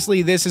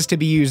obviously this is to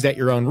be used at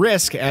your own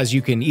risk, as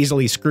you can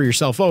easily screw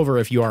yourself over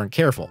if you aren't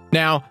careful.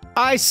 Now,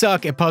 I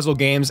suck at puzzle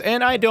games,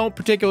 and I don't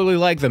particularly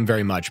like them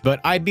very much, but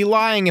I'd be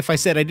lying if I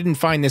said I didn't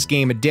find this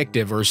game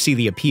addictive or see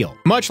the appeal.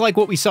 Much like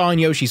what we saw in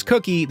Yoshi's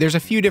Cookie, there's a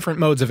few different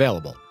modes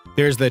available.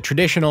 There's the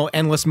traditional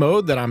endless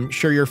mode that I'm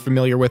sure you're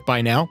familiar with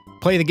by now.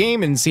 Play the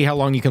game and see how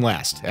long you can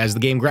last, as the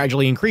game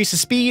gradually increases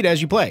speed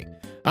as you play.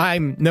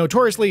 I'm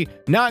notoriously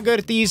not good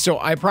at these, so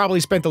I probably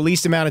spent the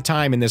least amount of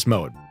time in this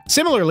mode.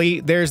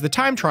 Similarly, there's the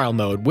time trial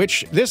mode,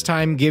 which this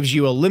time gives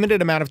you a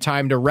limited amount of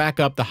time to rack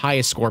up the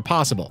highest score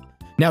possible.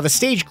 Now, the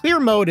stage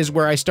clear mode is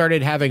where I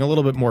started having a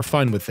little bit more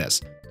fun with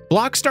this.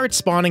 Blocks start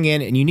spawning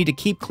in, and you need to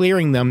keep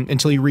clearing them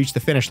until you reach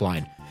the finish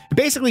line. It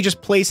basically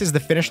just places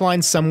the finish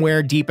line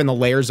somewhere deep in the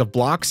layers of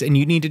blocks, and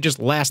you need to just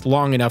last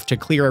long enough to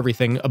clear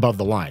everything above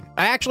the line.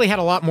 I actually had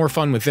a lot more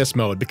fun with this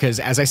mode because,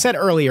 as I said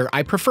earlier,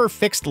 I prefer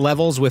fixed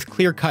levels with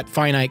clear-cut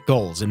finite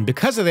goals, and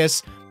because of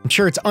this, I'm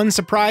sure it's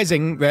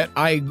unsurprising that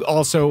I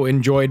also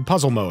enjoyed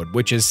puzzle mode,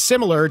 which is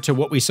similar to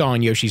what we saw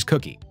in Yoshi's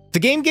Cookie. The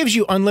game gives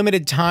you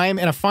unlimited time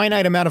and a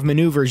finite amount of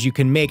maneuvers you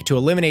can make to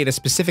eliminate a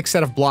specific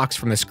set of blocks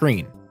from the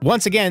screen.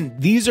 Once again,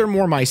 these are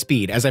more my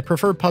speed, as I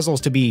prefer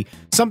puzzles to be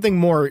something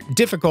more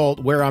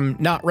difficult where I'm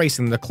not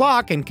racing the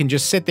clock and can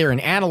just sit there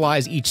and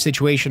analyze each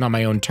situation on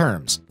my own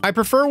terms. I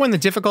prefer when the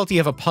difficulty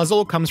of a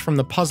puzzle comes from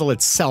the puzzle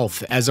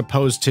itself as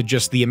opposed to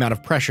just the amount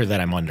of pressure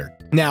that I'm under.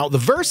 Now, the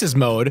versus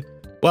mode,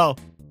 well,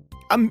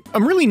 I'm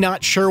really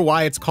not sure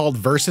why it's called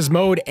Versus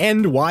Mode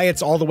and why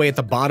it's all the way at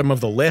the bottom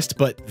of the list,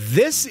 but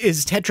this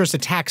is Tetris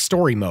Attack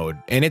Story Mode,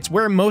 and it's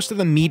where most of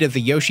the meat of the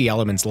Yoshi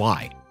elements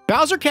lie.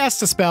 Bowser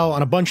casts a spell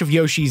on a bunch of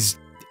Yoshi's,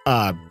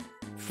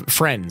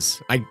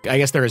 friends. I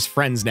guess they're his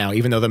friends now,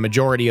 even though the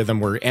majority of them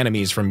were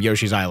enemies from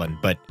Yoshi's Island,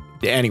 but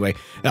anyway,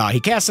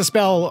 he casts a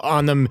spell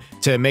on them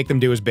to make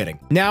them do his bidding.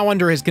 Now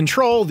under his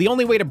control, the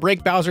only way to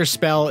break Bowser's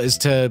spell is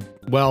to,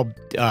 well,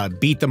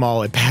 beat them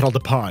all at Battle to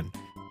Pawn.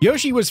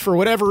 Yoshi was for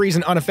whatever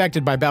reason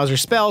unaffected by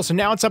Bowser's spell, so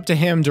now it's up to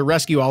him to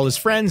rescue all his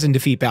friends and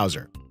defeat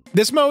Bowser.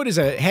 This mode is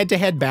a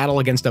head-to-head battle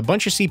against a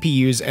bunch of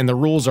CPUs, and the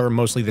rules are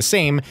mostly the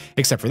same,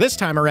 except for this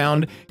time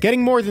around,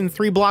 getting more than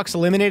 3 blocks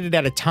eliminated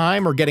at a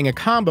time or getting a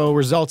combo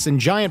results in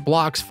giant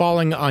blocks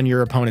falling on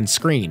your opponent's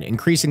screen,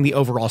 increasing the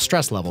overall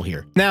stress level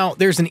here. Now,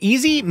 there's an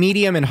easy,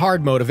 medium, and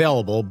hard mode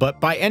available, but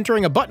by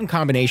entering a button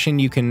combination,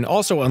 you can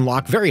also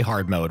unlock very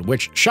hard mode,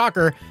 which,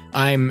 shocker,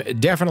 I'm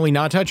definitely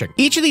not touching.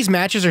 Each of these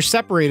matches are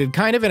separated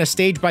kind of in a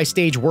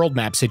stage-by-stage world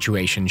map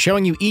situation,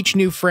 showing you each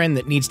new friend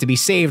that needs to be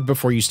saved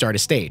before you start a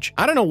stage.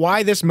 I don't know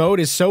why this mode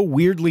is so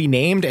weirdly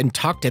named and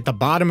tucked at the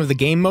bottom of the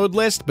game mode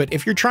list, but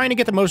if you're trying to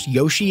get the most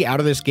Yoshi out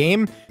of this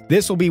game,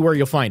 this will be where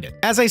you'll find it.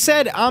 As I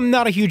said, I'm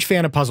not a huge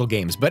fan of puzzle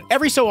games, but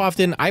every so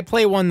often I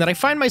play one that I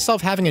find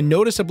myself having a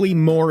noticeably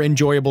more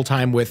enjoyable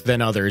time with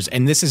than others,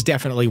 and this is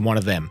definitely one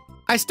of them.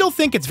 I still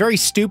think it's very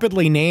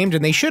stupidly named,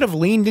 and they should have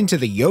leaned into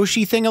the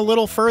Yoshi thing a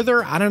little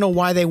further. I don't know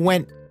why they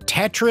went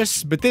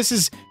Tetris, but this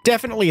is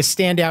definitely a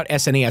standout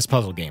SNES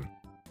puzzle game.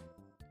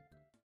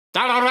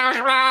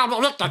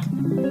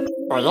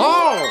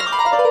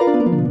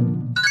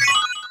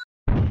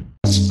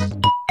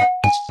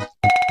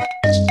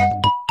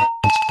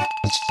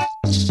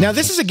 Now,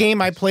 this is a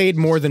game I played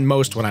more than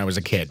most when I was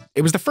a kid.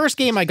 It was the first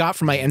game I got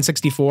from my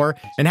N64,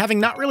 and having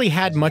not really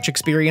had much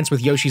experience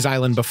with Yoshi's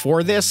Island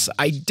before this,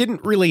 I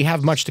didn't really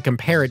have much to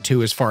compare it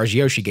to as far as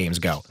Yoshi games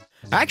go.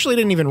 I actually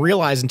didn't even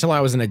realize until I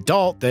was an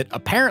adult that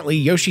apparently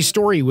Yoshi's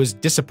Story was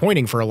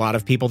disappointing for a lot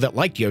of people that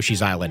liked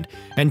Yoshi's Island.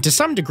 And to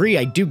some degree,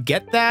 I do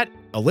get that,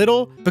 a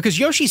little, because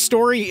Yoshi's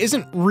Story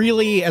isn't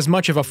really as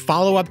much of a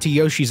follow-up to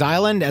Yoshi's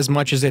Island as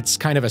much as it's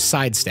kind of a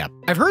sidestep.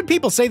 I've heard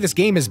people say this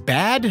game is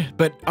bad,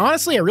 but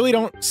honestly, I really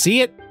don't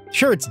see it.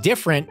 Sure, it's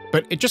different,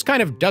 but it just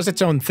kind of does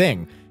its own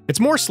thing. It's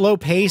more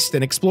slow-paced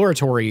and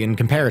exploratory in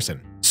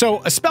comparison.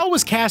 So, a spell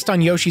was cast on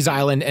Yoshi's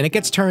Island, and it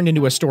gets turned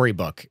into a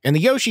storybook, and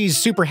the Yoshi's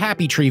Super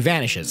Happy Tree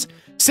vanishes.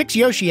 6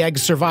 Yoshi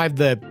eggs survived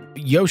the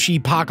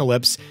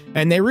Yoshi-pocalypse,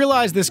 and they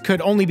realize this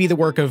could only be the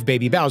work of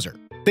Baby Bowser.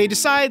 They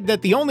decide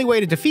that the only way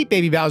to defeat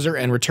Baby Bowser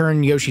and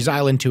return Yoshi's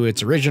Island to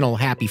its original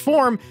happy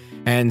form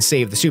and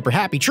save the Super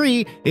Happy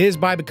Tree is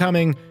by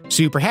becoming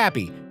super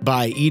happy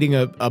by eating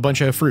a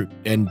bunch of fruit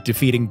and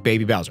defeating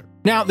Baby Bowser.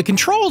 Now, the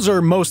controls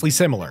are mostly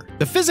similar.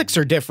 The physics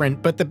are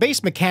different, but the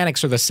base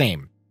mechanics are the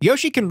same.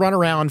 Yoshi can run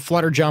around,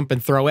 flutter jump,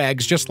 and throw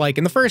eggs just like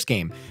in the first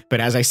game, but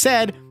as I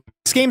said,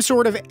 this game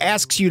sort of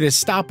asks you to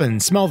stop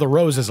and smell the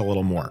roses a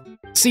little more.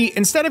 See,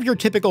 instead of your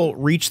typical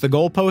reach the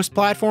goalpost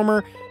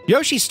platformer,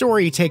 Yoshi's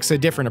Story takes a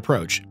different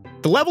approach.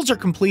 The levels are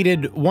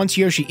completed once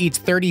Yoshi eats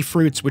 30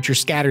 fruits which are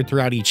scattered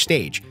throughout each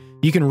stage.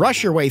 You can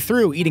rush your way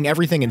through eating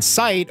everything in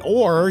sight,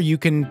 or you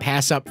can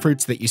pass up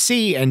fruits that you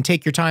see and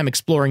take your time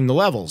exploring the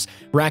levels,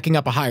 racking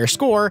up a higher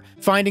score,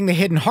 finding the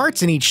hidden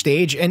hearts in each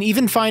stage, and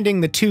even finding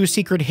the 2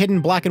 secret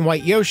hidden black and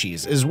white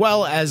Yoshis, as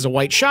well as a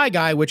white Shy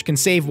Guy which can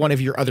save one of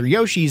your other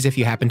Yoshis if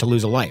you happen to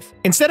lose a life.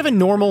 Instead of a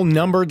normal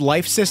numbered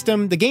life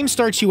system, the game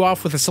starts you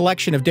off with a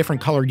selection of different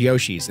colored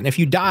Yoshis, and if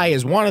you die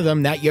as one of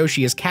them, that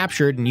Yoshi is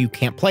captured and you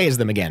can't play as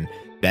them again.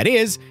 That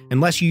is,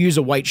 unless you use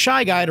a white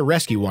Shy Guy to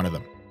rescue one of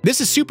them. This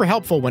is super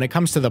helpful when it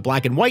comes to the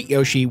black and white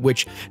Yoshi,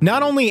 which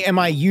not only am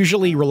I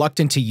usually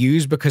reluctant to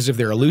use because of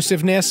their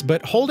elusiveness,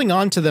 but holding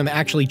on to them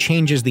actually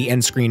changes the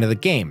end screen of the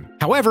game.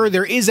 However,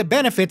 there is a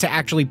benefit to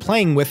actually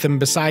playing with them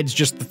besides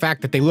just the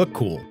fact that they look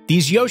cool.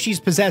 These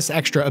Yoshis possess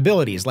extra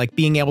abilities, like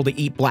being able to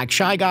eat black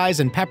Shy Guys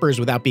and peppers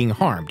without being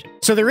harmed.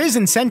 So there is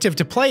incentive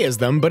to play as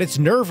them, but it's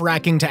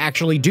nerve-wracking to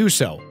actually do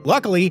so.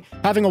 Luckily,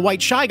 having a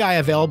white Shy Guy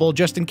available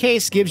just in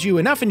case gives you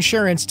enough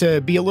insurance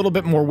to be a little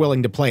bit more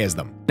willing to play as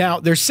them. Now,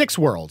 there's 6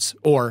 worlds,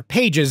 or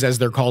pages as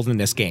they're called in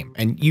this game,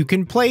 and you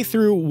can play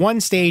through 1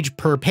 stage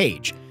per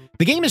page.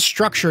 The game is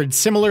structured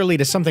similarly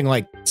to something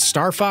like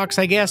Star Fox,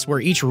 I guess,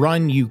 where each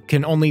run you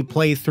can only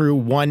play through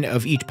 1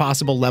 of each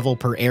possible level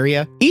per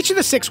area. Each of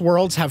the 6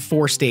 worlds have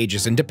 4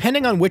 stages, and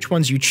depending on which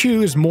ones you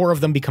choose, more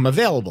of them become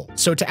available.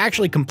 So to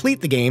actually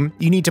complete the game,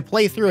 you need to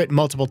play through it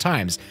multiple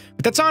times,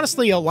 but that's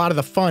honestly a lot of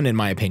the fun in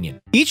my opinion.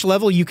 Each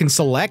level you can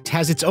select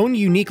has its own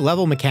unique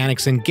level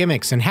mechanics and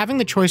gimmicks, and having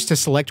the choice to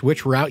select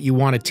which route you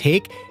want to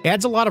take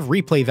adds a lot of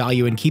replay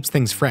value and keeps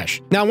things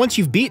fresh. Now, once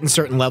you've beaten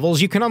certain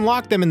levels, you can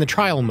unlock them in the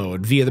trial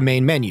mode via the main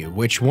menu,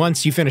 which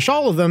once you finish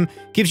all of them,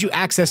 gives you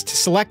access to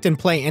select and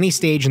play any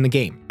stage in the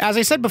game. As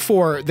I said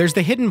before, there's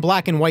the hidden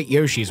black and white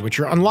Yoshis, which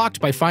are unlocked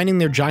by finding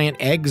their giant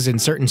eggs in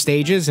certain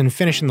stages and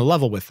finishing the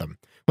level with them.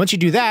 Once you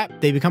do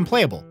that, they become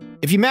playable.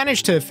 If you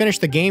manage to finish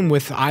the game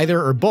with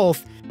either or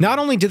both, not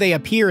only do they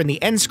appear in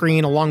the end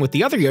screen along with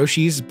the other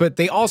Yoshis, but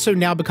they also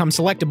now become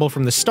selectable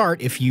from the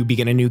start if you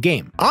begin a new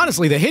game.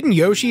 Honestly, the hidden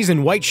Yoshis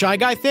and White Shy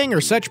Guy thing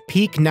are such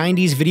peak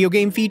 90s video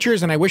game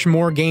features, and I wish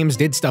more games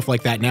did stuff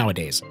like that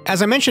nowadays.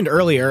 As I mentioned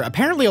earlier,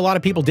 apparently a lot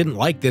of people didn't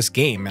like this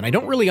game, and I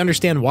don't really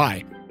understand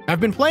why. I've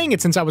been playing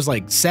it since I was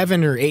like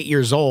 7 or 8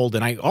 years old,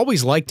 and I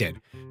always liked it.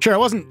 Sure, I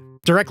wasn't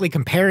directly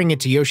comparing it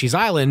to Yoshi's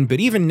Island, but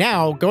even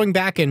now, going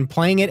back and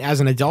playing it as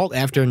an adult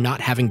after not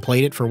having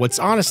played it for what's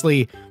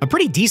honestly a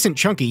pretty decent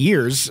chunk of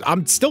years,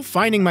 I'm still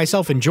finding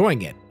myself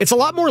enjoying it. It's a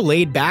lot more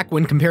laid back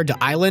when compared to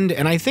Island,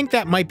 and I think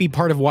that might be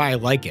part of why I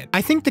like it.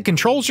 I think the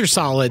controls are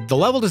solid, the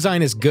level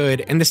design is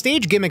good, and the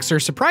stage gimmicks are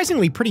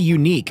surprisingly pretty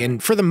unique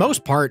and, for the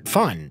most part,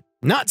 fun.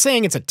 Not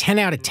saying it's a 10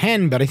 out of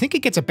 10, but I think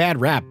it gets a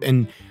bad rap,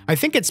 and I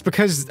think it's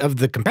because of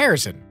the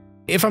comparison.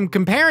 If I'm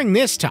comparing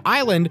this to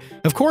Island,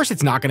 of course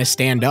it's not going to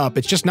stand up,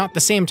 it's just not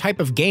the same type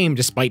of game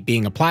despite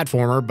being a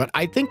platformer, but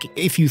I think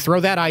if you throw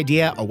that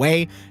idea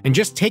away and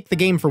just take the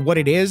game for what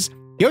it is,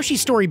 Yoshi's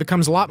story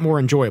becomes a lot more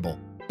enjoyable.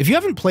 If you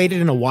haven't played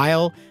it in a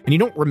while and you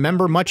don't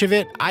remember much of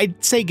it,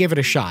 I'd say give it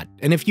a shot,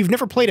 and if you've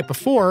never played it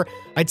before,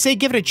 I'd say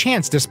give it a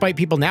chance despite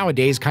people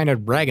nowadays kind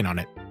of ragging on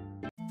it.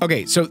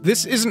 Okay, so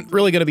this isn't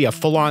really going to be a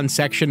full-on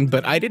section,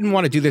 but I didn't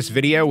want to do this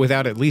video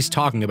without at least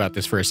talking about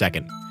this for a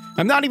second.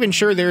 I'm not even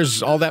sure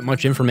there's all that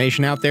much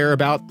information out there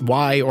about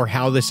why or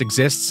how this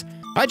exists.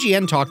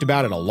 IGN talked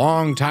about it a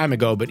long time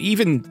ago, but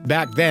even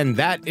back then,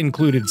 that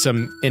included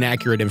some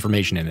inaccurate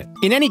information in it.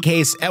 In any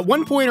case, at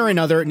one point or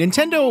another,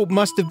 Nintendo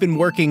must have been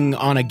working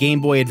on a Game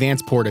Boy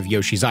Advance port of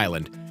Yoshi's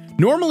Island.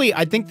 Normally,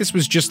 I'd think this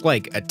was just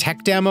like a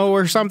tech demo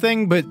or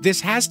something, but this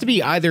has to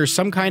be either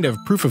some kind of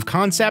proof of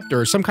concept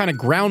or some kind of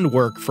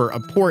groundwork for a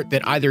port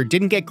that either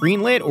didn't get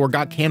greenlit or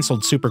got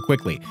canceled super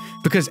quickly.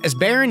 Because as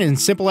barren and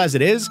simple as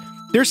it is,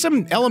 there's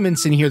some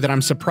elements in here that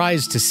I'm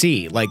surprised to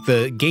see, like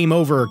the game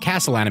over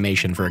castle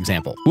animation, for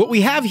example. What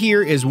we have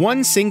here is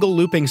one single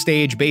looping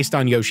stage based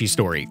on Yoshi's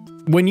story.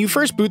 When you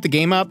first boot the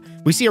game up,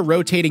 we see a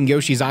rotating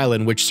Yoshi's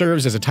Island which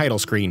serves as a title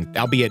screen,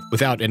 albeit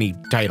without any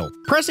title.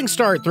 Pressing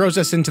start throws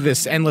us into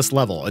this endless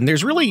level, and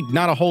there's really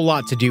not a whole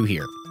lot to do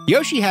here.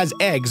 Yoshi has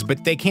eggs,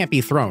 but they can't be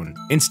thrown.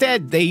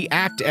 Instead, they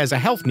act as a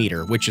health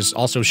meter, which is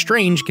also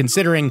strange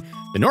considering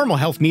the normal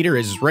health meter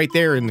is right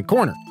there in the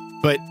corner.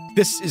 But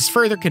this is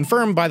further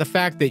confirmed by the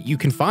fact that you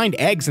can find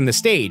eggs in the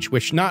stage,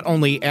 which not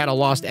only add a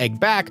lost egg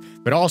back,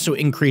 but also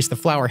increase the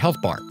flower health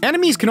bar.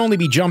 Enemies can only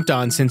be jumped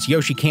on since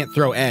Yoshi can't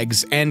throw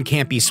eggs, and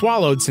can't be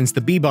swallowed since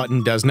the B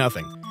button does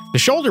nothing. The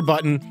shoulder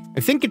button, I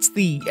think it's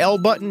the L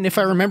button if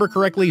I remember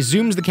correctly,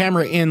 zooms the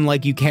camera in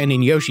like you can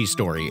in Yoshi's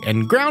story,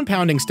 and ground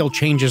pounding still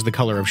changes the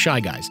color of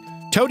Shy Guys.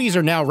 Toadies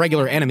are now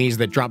regular enemies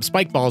that drop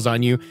spike balls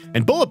on you,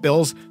 and bullet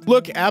bills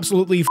look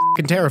absolutely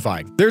f***ing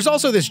terrifying. There's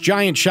also this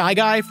giant Shy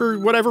Guy for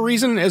whatever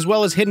reason, as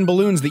well as hidden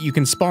balloons that you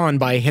can spawn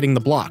by hitting the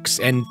blocks,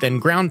 and then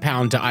ground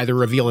pound to either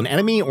reveal an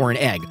enemy or an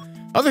egg.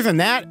 Other than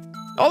that,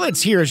 all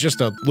that's here is just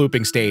a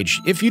looping stage.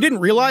 If you didn't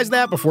realize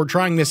that before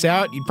trying this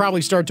out, you'd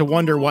probably start to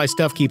wonder why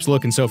stuff keeps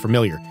looking so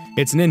familiar.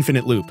 It's an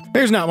infinite loop.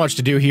 There's not much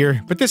to do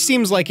here, but this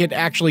seems like it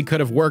actually could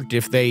have worked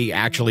if they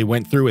actually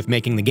went through with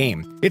making the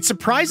game. It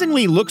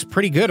surprisingly looks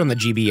pretty good on the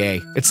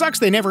GBA. It sucks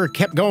they never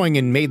kept going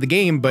and made the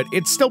game, but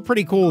it's still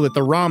pretty cool that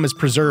the ROM is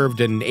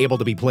preserved and able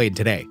to be played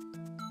today.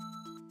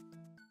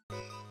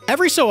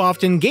 Every so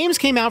often, games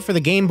came out for the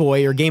Game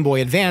Boy or Game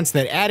Boy Advance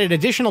that added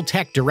additional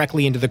tech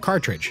directly into the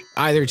cartridge,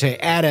 either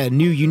to add a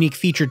new unique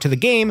feature to the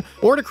game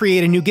or to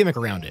create a new gimmick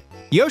around it.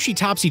 Yoshi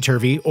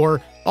Topsy-Turvy,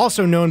 or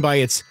also known by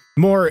its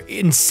more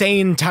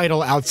insane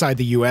title outside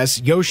the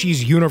US,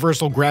 Yoshi's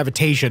Universal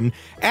Gravitation,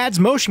 adds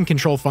motion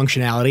control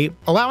functionality,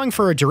 allowing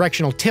for a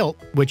directional tilt,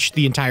 which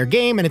the entire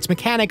game and its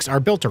mechanics are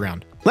built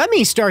around. Let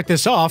me start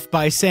this off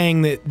by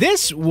saying that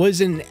this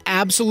was an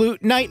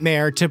absolute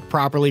nightmare to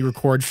properly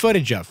record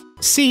footage of.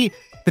 See,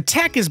 the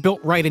tech is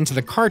built right into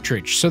the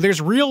cartridge, so there's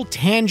real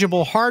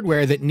tangible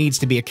hardware that needs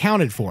to be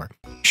accounted for.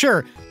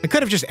 Sure, I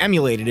could have just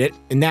emulated it,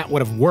 and that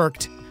would have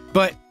worked,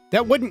 but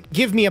that wouldn't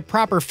give me a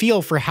proper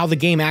feel for how the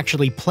game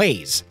actually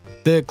plays.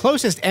 The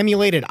closest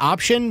emulated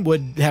option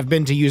would have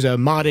been to use a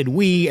modded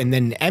Wii and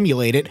then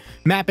emulate it,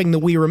 mapping the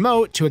Wii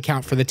remote to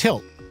account for the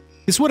tilt.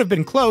 This would have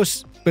been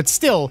close, but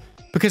still,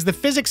 because the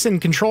physics and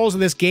controls of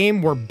this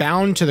game were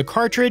bound to the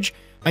cartridge,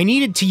 I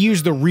needed to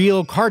use the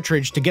real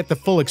cartridge to get the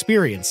full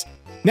experience.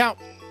 Now,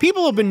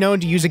 people have been known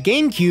to use a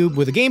GameCube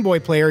with a Game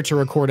Boy player to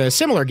record a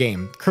similar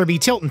game, Kirby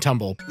Tilt and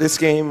Tumble. This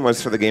game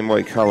was for the Game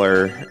Boy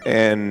Color,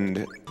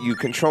 and you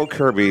control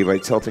Kirby by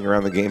tilting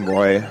around the Game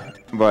Boy,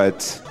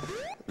 but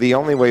the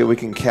only way we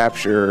can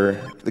capture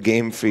the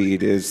game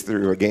feed is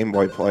through a Game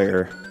Boy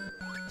player.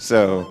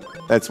 So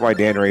that's why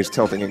Dan Ray's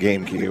tilting a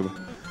GameCube.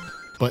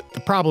 But the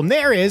problem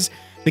there is,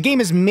 the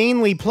game is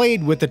mainly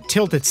played with the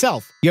tilt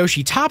itself.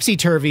 Yoshi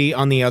Topsy-Turvy,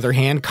 on the other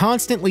hand,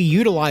 constantly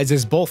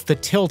utilizes both the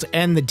tilt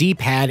and the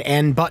D-pad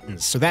and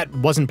buttons, so that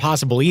wasn't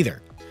possible either.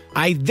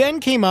 I then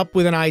came up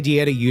with an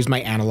idea to use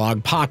my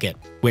analog pocket,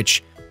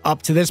 which,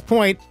 up to this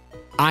point,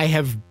 I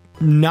have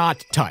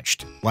not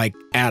touched, like,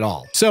 at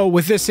all. So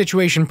with this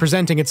situation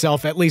presenting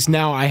itself, at least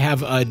now I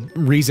have a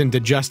reason to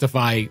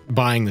justify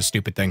buying the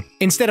stupid thing.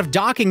 Instead of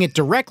docking it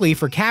directly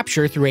for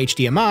capture through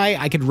HDMI,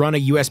 I could run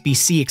a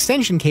USB-C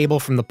extension cable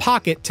from the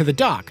pocket to the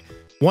dock.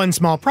 One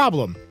small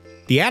problem: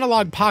 the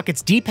analog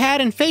pocket's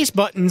D-pad and face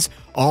buttons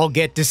all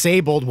get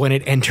disabled when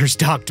it enters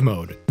docked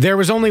mode. There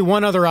was only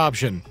one other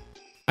option.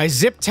 I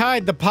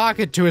zip-tied the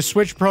pocket to a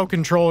Switch Pro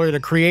controller to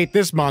create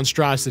this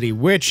monstrosity,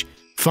 which,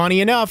 funny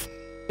enough,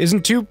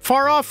 isn't too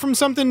far off from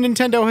something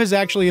Nintendo has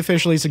actually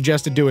officially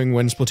suggested doing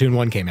when Splatoon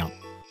 1 came out.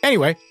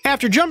 Anyway,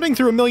 after jumping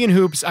through a million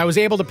hoops, I was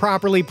able to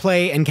properly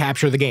play and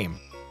capture the game.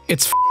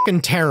 It's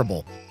f***ing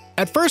terrible.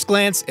 At first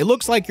glance, it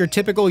looks like your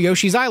typical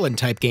Yoshi's Island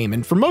type game,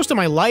 and for most of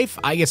my life,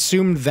 I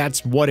assumed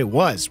that's what it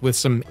was, with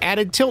some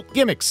added tilt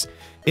gimmicks.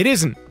 It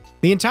isn't.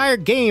 The entire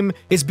game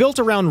is built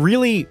around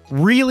really,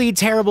 really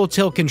terrible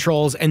tilt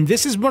controls, and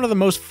this is one of the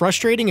most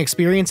frustrating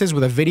experiences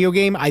with a video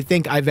game I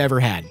think I've ever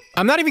had.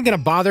 I'm not even going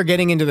to bother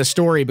getting into the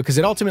story because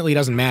it ultimately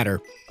doesn't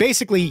matter.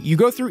 Basically, you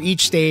go through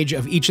each stage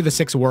of each of the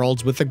 6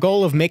 worlds with the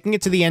goal of making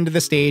it to the end of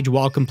the stage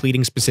while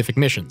completing specific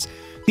missions.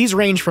 These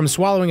range from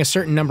swallowing a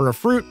certain number of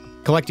fruit,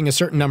 collecting a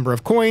certain number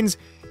of coins,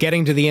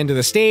 getting to the end of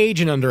the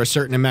stage in under a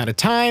certain amount of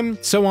time,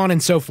 so on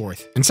and so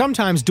forth, and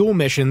sometimes dual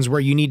missions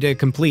where you need to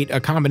complete a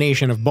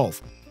combination of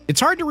both. It's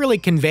hard to really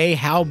convey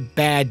how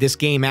bad this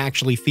game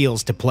actually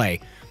feels to play.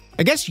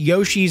 I guess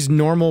Yoshi's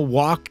normal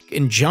walk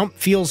and jump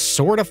feels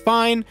sorta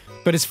fine,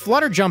 but his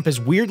flutter jump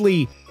is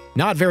weirdly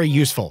not very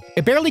useful.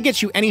 It barely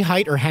gets you any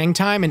height or hang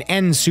time and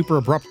ends super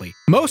abruptly.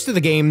 Most of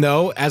the game,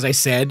 though, as I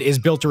said, is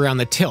built around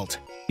the tilt.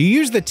 You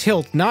use the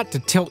tilt not to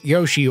tilt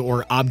Yoshi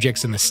or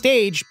objects in the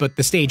stage, but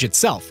the stage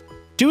itself.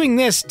 Doing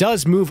this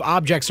does move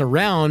objects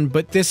around,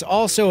 but this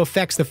also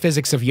affects the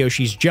physics of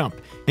Yoshi's jump.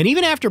 And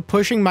even after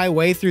pushing my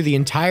way through the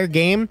entire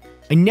game,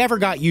 I never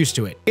got used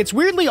to it. It's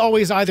weirdly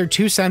always either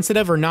too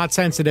sensitive or not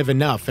sensitive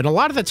enough, and a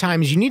lot of the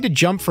times you need to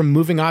jump from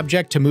moving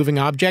object to moving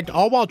object,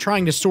 all while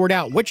trying to sort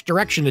out which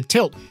direction to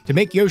tilt to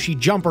make Yoshi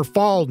jump or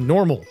fall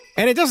normal.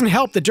 And it doesn't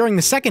help that during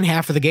the second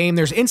half of the game,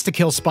 there's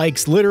insta-kill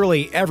spikes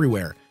literally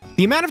everywhere.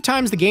 The amount of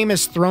times the game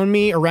has thrown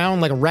me around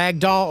like a rag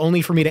doll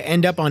only for me to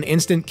end up on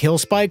instant kill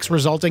spikes,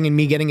 resulting in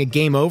me getting a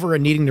game over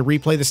and needing to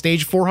replay the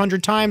stage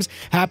 400 times,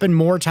 happened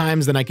more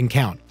times than I can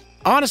count.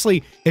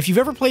 Honestly, if you've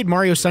ever played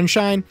Mario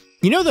Sunshine,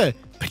 you know the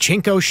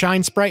Pachinko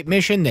Shine Sprite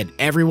mission that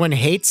everyone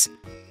hates?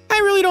 I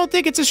really don't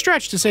think it's a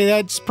stretch to say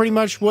that's pretty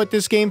much what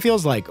this game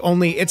feels like,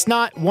 only it's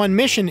not one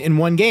mission in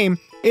one game,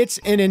 it's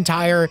an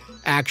entire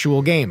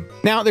actual game.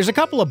 Now, there's a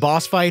couple of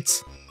boss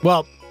fights.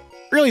 Well,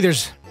 really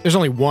there's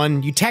only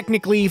one. You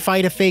technically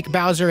fight a fake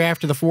Bowser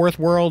after the 4th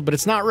world, but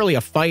it's not really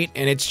a fight,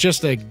 and it's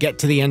just a get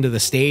to the end of the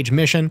stage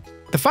mission.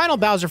 The final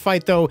Bowser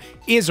fight, though,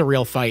 is a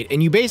real fight,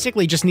 and you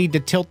basically just need to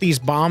tilt these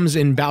bombs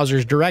in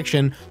Bowser's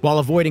direction while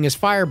avoiding his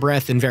fire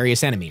breath and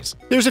various enemies.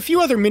 There's a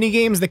few other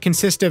minigames that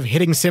consist of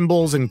hitting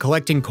symbols and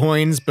collecting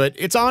coins, but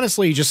it's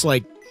honestly just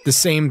like the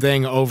same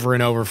thing over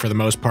and over for the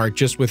most part,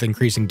 just with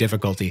increasing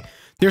difficulty.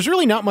 There's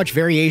really not much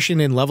variation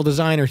in level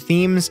design or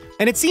themes,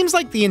 and it seems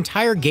like the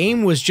entire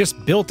game was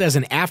just built as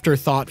an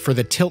afterthought for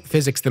the tilt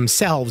physics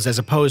themselves, as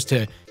opposed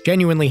to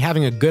genuinely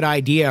having a good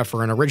idea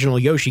for an original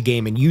Yoshi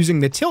game and using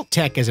the tilt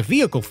tech as a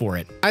vehicle for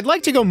it. I'd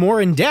like to go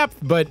more in depth,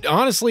 but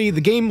honestly,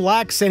 the game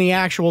lacks any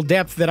actual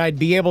depth that I'd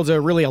be able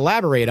to really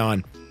elaborate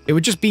on. It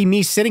would just be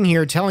me sitting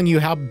here telling you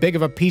how big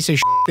of a piece of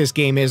shit this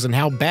game is and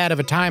how bad of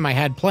a time I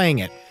had playing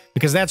it,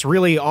 because that's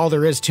really all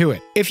there is to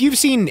it. If you've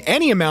seen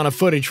any amount of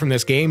footage from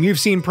this game, you've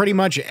seen pretty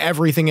much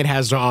everything it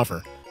has to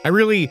offer. I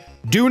really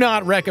do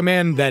not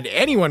recommend that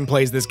anyone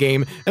plays this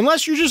game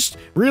unless you're just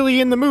really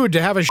in the mood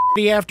to have a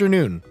shitty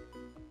afternoon.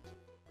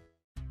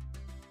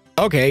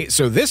 Okay,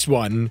 so this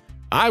one,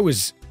 I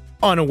was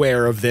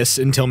unaware of this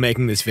until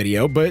making this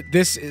video, but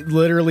this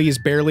literally is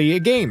barely a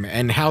game,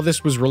 and how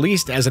this was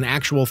released as an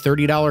actual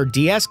 $30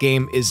 DS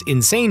game is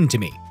insane to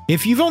me.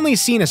 If you've only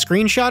seen a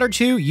screenshot or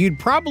two, you'd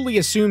probably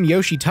assume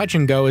Yoshi Touch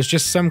and Go is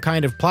just some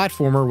kind of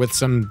platformer with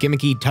some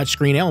gimmicky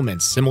touchscreen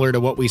elements, similar to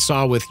what we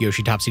saw with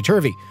Yoshi Topsy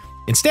Turvy.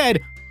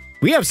 Instead,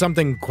 we have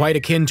something quite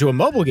akin to a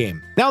mobile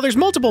game. Now, there's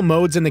multiple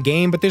modes in the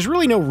game, but there's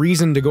really no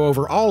reason to go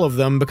over all of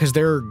them because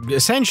they're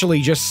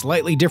essentially just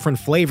slightly different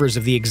flavors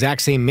of the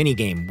exact same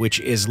minigame, which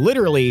is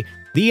literally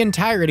the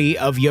entirety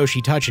of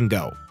Yoshi Touch and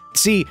Go.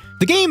 See,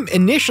 the game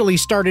initially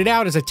started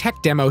out as a tech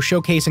demo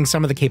showcasing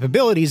some of the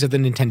capabilities of the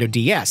Nintendo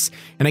DS,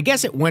 and I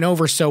guess it went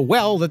over so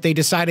well that they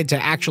decided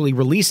to actually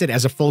release it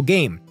as a full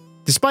game.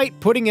 Despite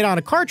putting it on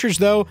a cartridge,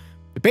 though,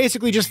 it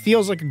basically just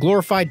feels like a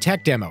glorified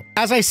tech demo.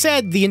 As I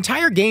said, the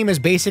entire game is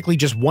basically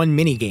just one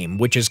minigame,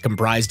 which is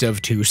comprised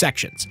of two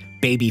sections: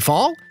 Baby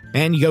Fall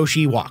and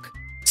Yoshi Walk.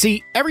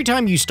 See, every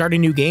time you start a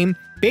new game,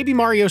 Baby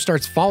Mario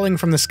starts falling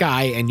from the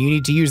sky, and you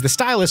need to use the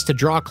stylus to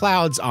draw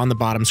clouds on the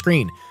bottom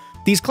screen.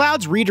 These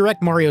clouds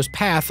redirect Mario's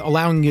path,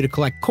 allowing you to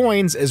collect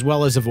coins as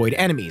well as avoid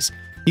enemies.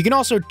 You can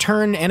also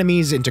turn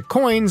enemies into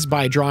coins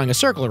by drawing a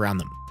circle around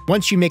them.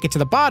 Once you make it to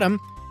the bottom,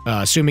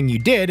 assuming you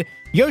did,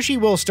 Yoshi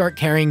will start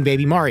carrying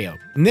Baby Mario,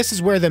 and this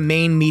is where the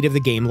main meat of the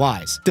game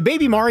lies. The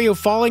Baby Mario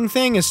falling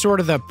thing is sort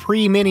of the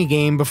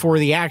pre-minigame before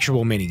the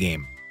actual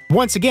minigame.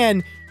 Once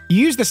again, you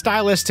use the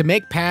stylus to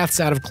make paths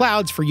out of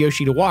clouds for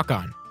Yoshi to walk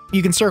on.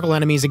 You can circle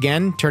enemies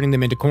again, turning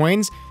them into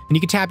coins, and you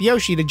can tap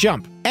Yoshi to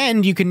jump.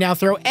 And you can now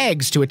throw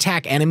eggs to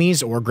attack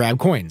enemies or grab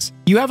coins.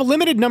 You have a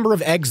limited number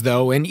of eggs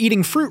though, and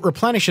eating fruit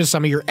replenishes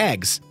some of your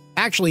eggs.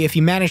 Actually, if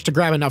you manage to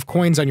grab enough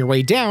coins on your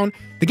way down,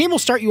 the game will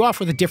start you off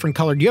with a different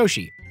colored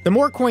Yoshi. The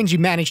more coins you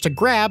manage to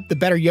grab, the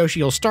better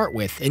Yoshi you'll start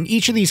with, and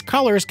each of these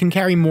colors can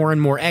carry more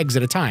and more eggs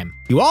at a time.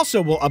 You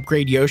also will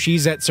upgrade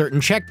Yoshis at certain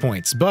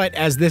checkpoints, but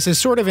as this is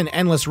sort of an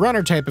endless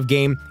runner type of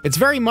game, it's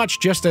very much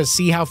just a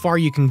see how far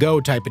you can go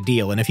type of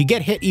deal, and if you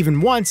get hit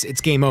even once,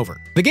 it's game over.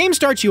 The game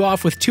starts you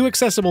off with 2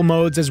 accessible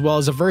modes as well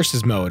as a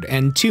versus mode,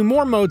 and 2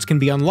 more modes can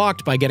be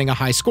unlocked by getting a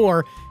high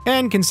score,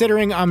 and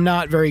considering I'm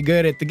not very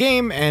good at the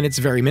game and it's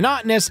very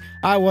monotonous,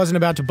 I wasn't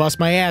about to bust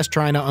my ass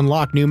trying to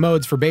unlock new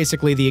modes for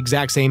basically the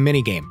exact same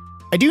minigame.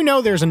 I do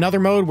know there's another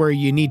mode where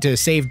you need to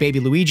save Baby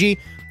Luigi.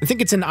 I think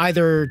it's in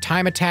either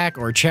Time Attack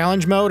or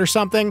Challenge mode or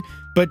something,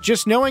 but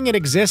just knowing it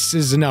exists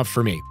is enough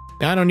for me.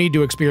 I don't need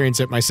to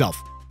experience it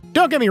myself.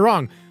 Don't get me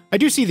wrong, I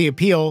do see the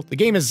appeal. The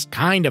game is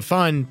kind of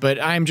fun, but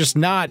I'm just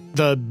not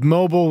the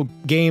mobile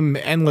game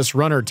endless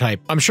runner type.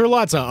 I'm sure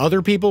lots of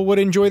other people would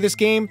enjoy this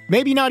game.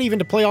 Maybe not even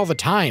to play all the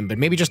time, but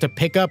maybe just to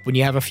pick up when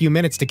you have a few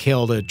minutes to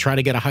kill to try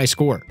to get a high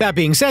score. That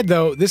being said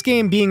though, this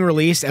game being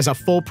released as a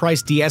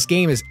full-price DS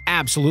game is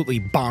absolutely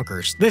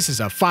bonkers. This is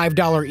a $5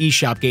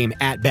 eShop game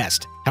at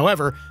best.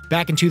 However,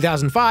 back in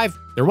 2005,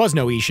 there was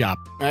no eShop.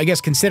 I guess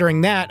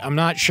considering that, I'm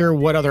not sure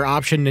what other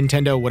option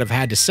Nintendo would have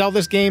had to sell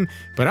this game,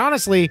 but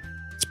honestly,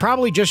 it's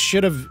probably just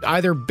should have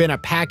either been a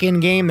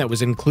pack-in game that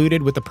was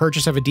included with the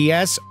purchase of a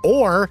DS,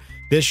 or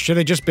this should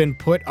have just been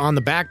put on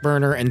the back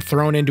burner and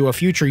thrown into a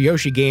future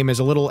Yoshi game as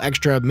a little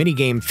extra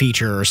minigame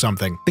feature or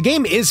something. The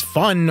game is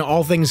fun,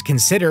 all things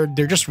considered,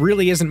 there just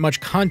really isn't much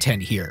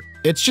content here.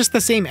 It's just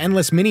the same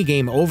endless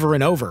minigame over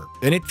and over,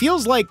 and it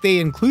feels like they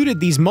included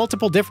these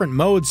multiple different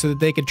modes so that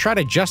they could try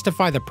to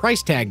justify the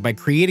price tag by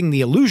creating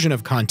the illusion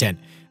of content,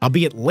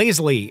 albeit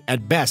lazily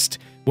at best,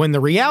 when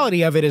the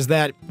reality of it is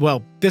that,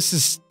 well, this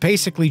is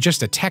basically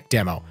just a tech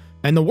demo.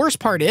 And the worst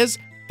part is,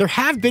 there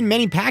have been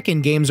many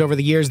pack-in games over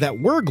the years that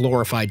were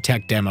glorified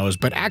tech demos,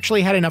 but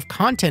actually had enough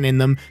content in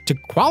them to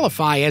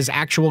qualify as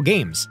actual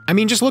games. I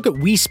mean, just look at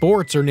Wii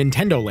Sports or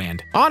Nintendo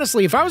Land.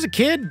 Honestly, if I was a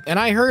kid and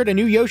I heard a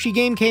new Yoshi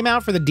game came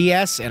out for the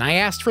DS and I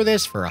asked for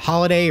this for a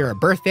holiday or a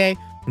birthday,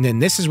 and then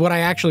this is what I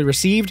actually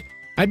received,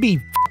 I'd be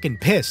fucking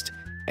pissed.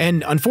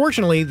 And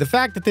unfortunately, the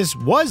fact that this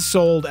was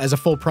sold as a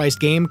full-priced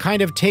game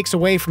kind of takes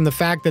away from the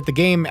fact that the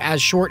game,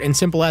 as short and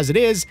simple as it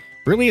is,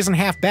 really isn't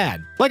half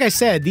bad. Like I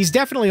said, these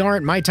definitely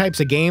aren't my types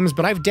of games,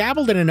 but I've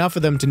dabbled in enough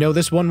of them to know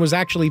this one was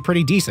actually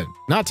pretty decent.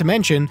 Not to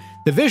mention,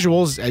 the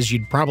visuals, as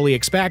you'd probably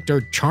expect,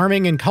 are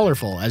charming and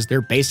colorful, as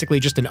they're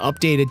basically just an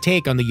updated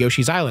take on the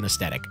Yoshi's Island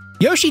aesthetic.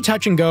 Yoshi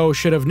Touch and Go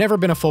should have never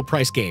been a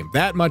full-price game,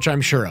 that much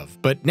I'm sure of.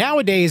 But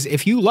nowadays,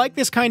 if you like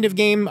this kind of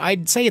game,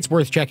 I'd say it's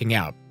worth checking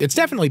out. It's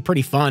definitely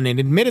pretty fun and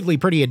admittedly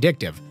pretty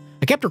addictive.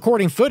 I kept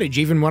recording footage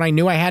even when I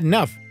knew I had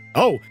enough.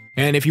 Oh,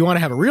 and if you want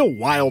to have a real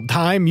wild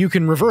time, you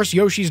can reverse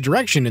Yoshi's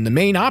direction in the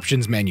main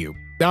options menu.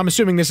 I'm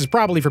assuming this is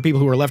probably for people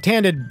who are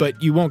left-handed,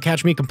 but you won't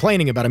catch me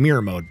complaining about a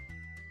mirror mode.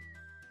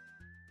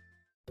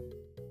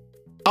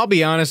 I'll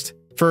be honest,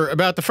 for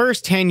about the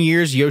first 10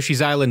 years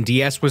Yoshi's Island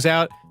DS was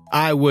out,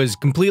 I was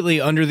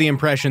completely under the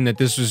impression that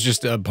this was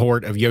just a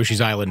port of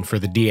Yoshi's Island for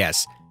the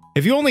DS.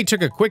 If you only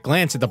took a quick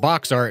glance at the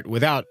box art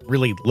without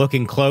really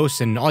looking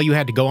close and all you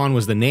had to go on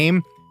was the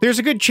name, There's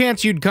a good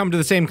chance you'd come to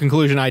the same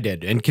conclusion I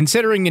did, and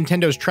considering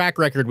Nintendo's track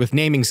record with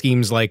naming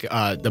schemes like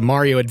the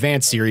Mario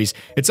Advance series,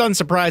 it's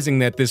unsurprising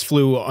that this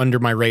flew under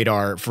my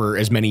radar for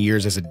as many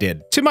years as it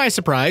did. To my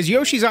surprise,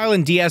 Yoshi's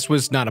Island DS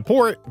was not a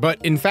port,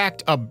 but in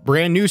fact a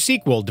brand new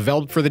sequel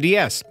developed for the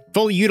DS,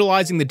 fully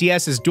utilizing the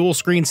DS's dual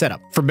screen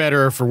setup, for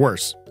better or for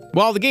worse.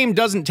 While the game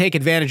doesn't take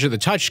advantage of the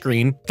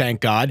touchscreen,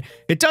 thank God,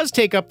 it does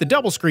take up the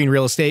double screen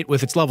real estate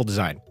with its level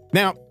design.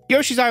 Now,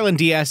 Yoshi's Island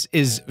DS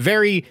is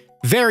very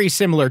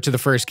similar to the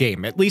first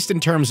game, at least in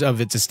terms of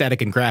its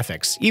aesthetic and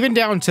graphics, even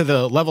down to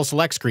the level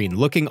select screen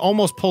looking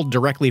almost pulled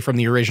directly from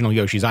the original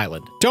Yoshi's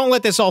Island. Don't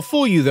let this all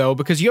fool you though,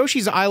 because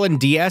Yoshi's Island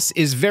DS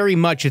is very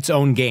much its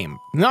own game.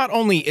 Not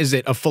only is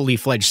it a fully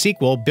fledged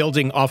sequel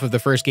building off of the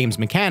first game's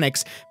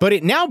mechanics, but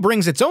it now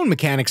brings its own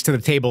mechanics to the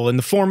table in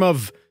the form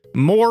of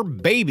more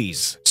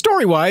babies.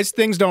 Story-wise,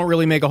 things don't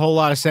really make a whole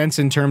lot of sense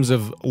in terms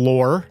of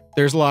lore.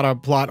 There's a lot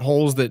of plot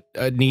holes that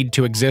need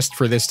to exist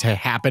for this to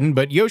happen,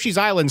 but Yoshi's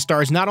Island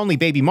stars not only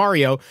Baby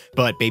Mario,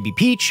 but Baby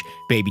Peach,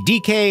 Baby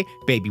DK,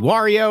 Baby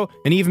Wario,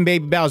 and even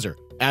Baby Bowser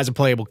as a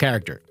playable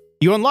character.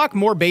 You unlock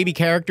more baby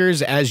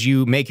characters as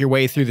you make your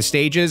way through the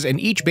stages, and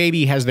each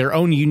baby has their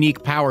own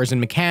unique powers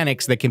and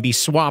mechanics that can be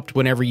swapped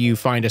whenever you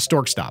find a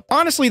stork stop.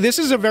 Honestly, this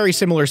is a very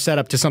similar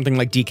setup to something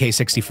like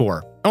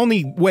DK64,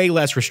 only way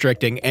less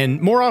restricting,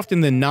 and more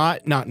often than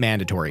not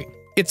mandatory.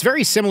 It's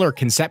very similar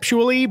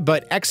conceptually,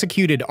 but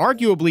executed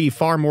arguably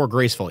far more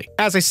gracefully.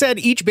 As I said,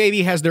 each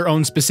baby has their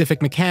own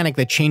specific mechanic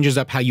that changes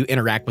up how you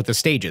interact with the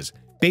stages.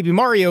 Baby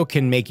Mario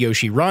can make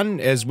Yoshi run,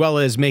 as well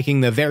as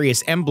making the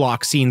various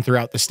M-blocks seen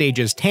throughout the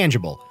stages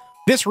tangible.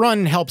 This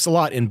run helps a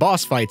lot in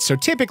boss fights, so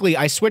typically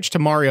I switch to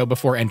Mario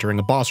before entering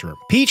a boss room.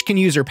 Peach can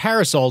use her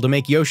parasol to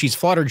make Yoshi's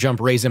flutter jump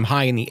raise him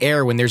high in the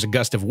air when there's a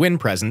gust of wind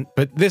present,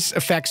 but this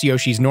affects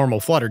Yoshi's normal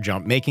flutter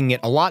jump, making it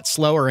a lot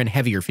slower and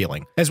heavier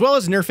feeling, as well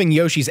as nerfing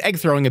Yoshi's egg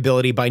throwing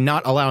ability by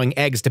not allowing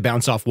eggs to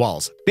bounce off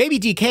walls. Baby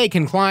DK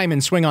can climb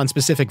and swing on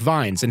specific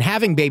vines, and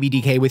having Baby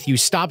DK with you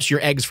stops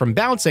your eggs from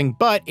bouncing,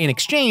 but in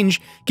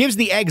exchange, gives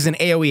the eggs an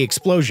AoE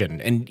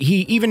explosion, and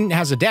he even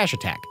has a dash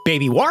attack.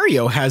 Baby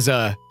Wario has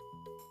a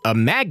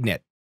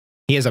magnet.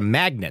 He has a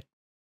magnet.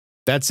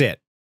 That's it.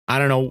 I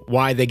don't know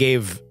why they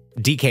gave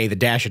DK the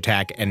dash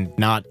attack and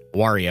not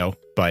Wario,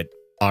 but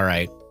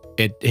alright.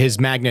 His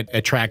magnet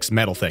attracts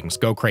metal things.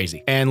 Go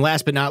crazy. And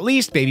last but not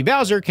least, Baby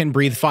Bowser can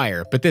breathe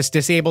fire, but this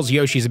disables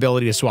Yoshi's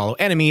ability to swallow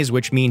enemies,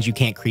 which means you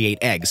can't create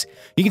eggs.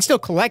 You can still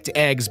collect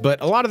eggs, but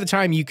a lot of the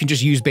time you can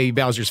just use Baby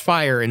Bowser's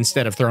fire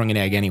instead of throwing an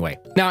egg anyway.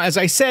 Now, as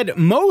I said,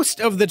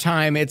 most of the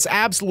time it's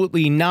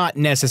absolutely not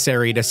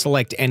necessary to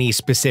select any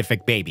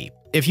specific baby.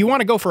 If you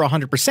want to go for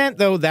 100%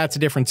 though, that's a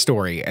different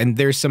story, and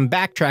there's some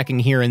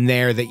backtracking here and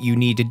there that you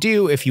need to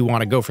do if you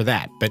want to go for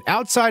that. But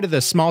outside of the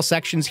small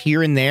sections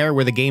here and there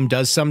where the game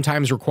does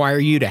sometimes require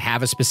you to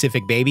have a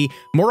specific baby,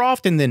 more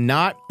often than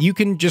not, you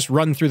can just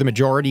run through the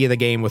majority of the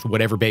game with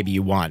whatever baby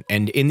you want.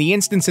 And in the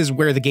instances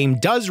where the game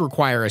does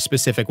require a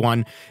specific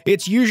one,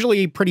 it's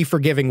usually pretty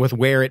forgiving with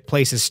where it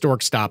places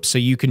stork stops, so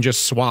you can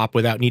just swap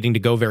without needing to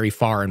go very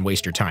far and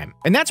waste your time.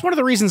 And that's one of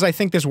the reasons I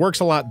think this works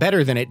a lot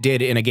better than it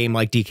did in a game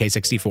like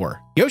DK64.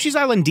 Yoshi's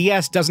Island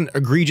DS doesn't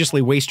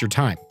egregiously waste your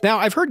time. Now,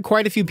 I've heard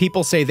quite a few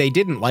people say they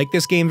didn't like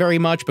this game very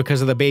much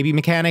because of the baby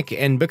mechanic,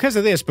 and because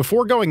of this,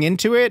 before going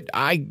into it,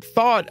 I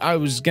thought I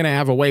was gonna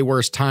have a way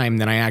worse time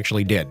than I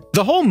actually did.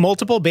 The whole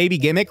multiple baby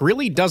gimmick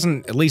really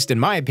doesn't, at least in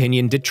my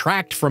opinion,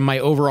 detract from my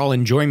overall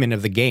enjoyment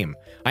of the game.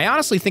 I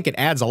honestly think it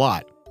adds a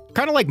lot.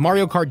 Kind of like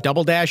Mario Kart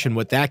Double Dash and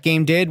what that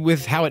game did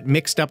with how it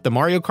mixed up the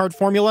Mario Kart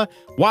formula,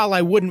 while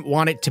I wouldn't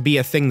want it to be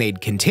a thing they'd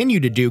continue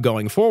to do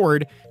going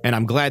forward, and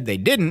I'm glad they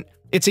didn't,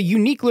 it's a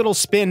unique little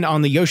spin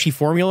on the Yoshi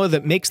formula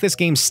that makes this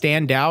game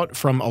stand out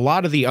from a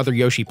lot of the other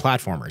Yoshi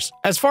platformers.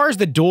 As far as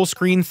the dual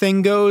screen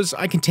thing goes,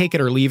 I can take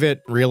it or leave it,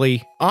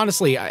 really.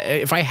 Honestly,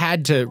 if I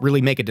had to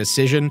really make a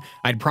decision,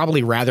 I'd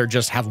probably rather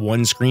just have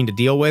one screen to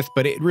deal with,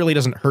 but it really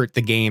doesn't hurt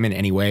the game in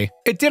any way.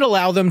 It did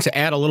allow them to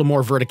add a little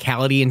more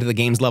verticality into the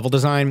game's level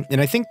design,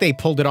 and I think they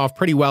pulled it off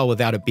pretty well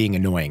without it being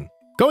annoying.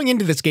 Going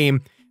into this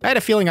game, I had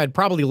a feeling I'd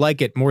probably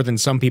like it more than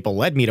some people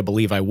led me to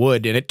believe I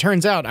would, and it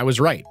turns out I was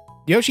right.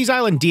 Yoshi's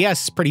Island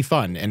DS is pretty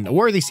fun, and a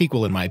worthy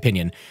sequel in my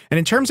opinion, and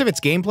in terms of its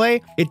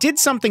gameplay, it did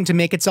something to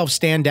make itself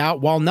stand out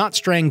while not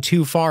straying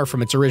too far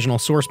from its original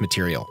source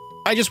material.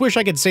 I just wish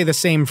I could say the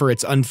same for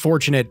its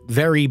unfortunate,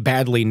 very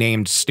badly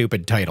named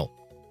stupid title.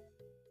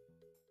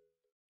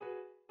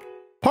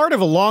 Part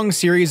of a long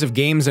series of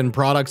games and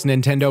products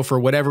Nintendo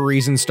for whatever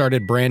reason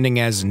started branding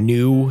as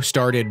new,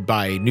 started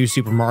by New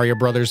Super Mario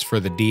Bros. For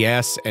the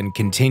DS and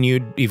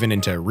continued even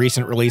into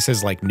recent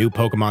releases like New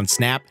Pokemon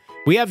Snap,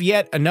 we have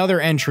yet another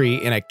entry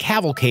in a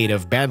cavalcade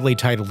of badly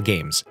titled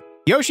games.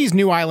 Yoshi's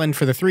New Island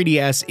for the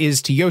 3DS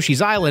is to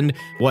Yoshi's Island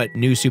what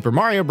New Super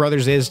Mario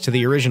Bros. Is to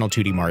the original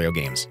 2D Mario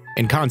games.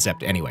 In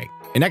concept, anyway.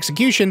 In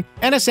execution,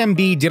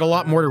 NSMB did a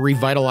lot more to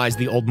revitalize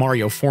the old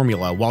Mario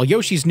formula, while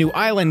Yoshi's New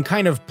Island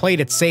kind of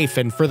played it safe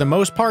and for the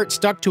most part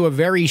stuck to a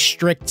very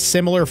strict,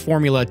 similar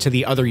formula to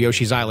the other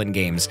Yoshi's Island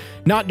games,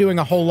 not doing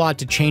a whole lot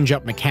to change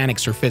up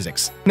mechanics or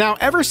physics. Now,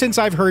 ever since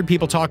I've heard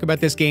people talk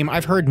about this game,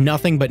 I've heard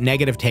nothing but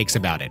negative takes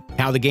about it.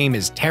 How the game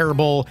is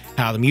terrible,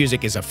 how the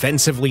music is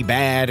offensively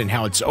bad, and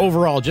how it's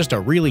overall just a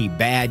really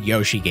bad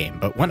Yoshi game.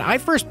 But when I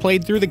first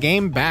played through the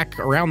game back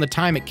around the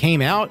time it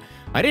came out,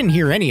 I didn't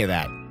hear any of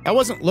that. I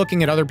wasn't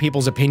looking at other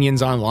people's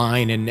opinions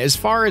online, and as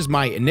far as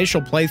my initial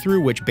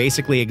playthrough, which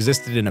basically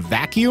existed in a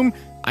vacuum,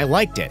 I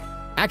liked it.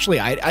 Actually,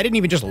 I didn't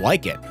even just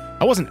like it.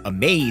 I wasn't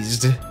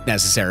amazed,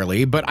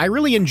 necessarily, but I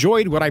really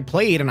enjoyed what I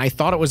played, and I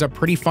thought it was a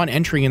pretty fun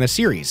entry in the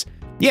series.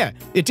 Yeah,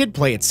 it did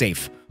play it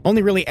safe,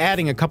 only really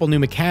adding a couple new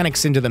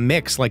mechanics into the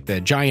mix, like the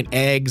giant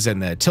eggs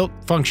and the tilt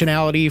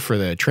functionality for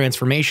the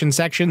transformation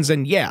sections,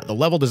 and yeah, the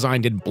level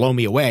design didn't blow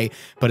me away,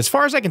 but as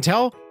far as I can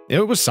tell,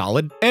 it was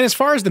solid. And as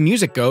far as the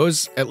music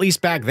goes, at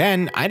least back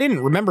then, I didn't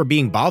remember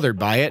being bothered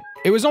by it.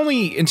 It was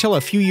only until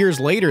a few years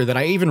later that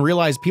I even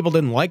realized people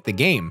didn't like the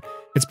game.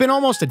 It's been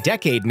almost a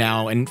decade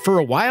now, and for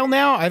a while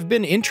now, I've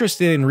been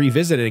interested in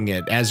revisiting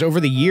it, as over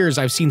the years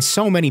I've seen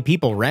so many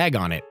people rag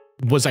on it.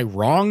 Was I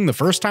wrong the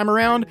first time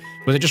around?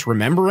 Was I just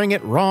remembering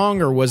it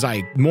wrong, or was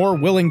I more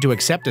willing to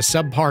accept a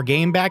subpar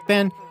game back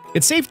then?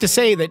 It's safe to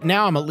say that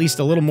now I'm at least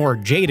a little more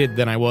jaded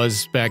than I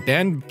was back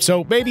then,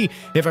 so maybe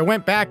if I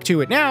went back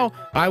to it now,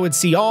 I would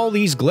see all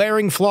these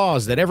glaring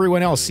flaws that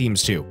everyone else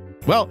seems to.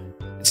 Well,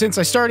 since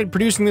I started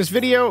producing this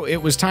video, it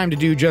was time to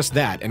do just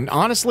that, and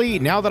honestly,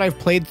 now that I've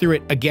played through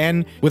it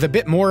again with a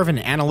bit more of an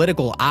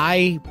analytical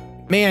eye,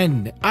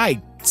 man,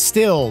 I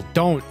still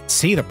don't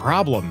see the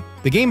problem.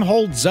 The game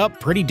holds up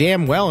pretty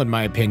damn well in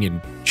my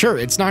opinion. Sure,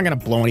 it's not gonna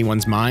blow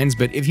anyone's minds,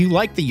 but if you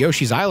like the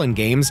Yoshi's Island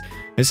games,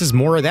 this is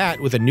more of that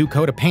with a new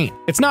coat of paint.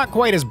 It's not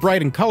quite as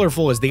bright and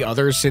colorful as the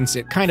others since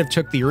it kind of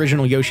took the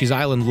original Yoshi's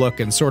Island look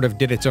and sort of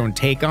did its own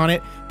take on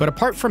it, but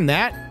apart from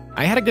that,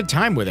 I had a good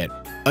time with it.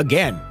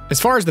 Again, as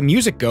far as the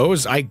music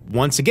goes, I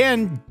once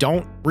again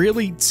don't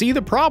really see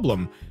the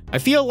problem. I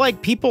feel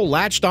like people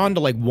latched on to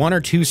like one or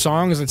two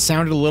songs that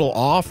sounded a little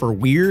off or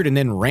weird and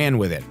then ran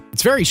with it.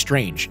 It's very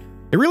strange.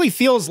 It really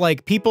feels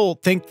like people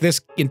think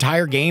this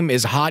entire game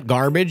is hot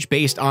garbage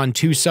based on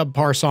two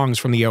subpar songs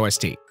from the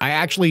OST. I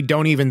actually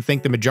don't even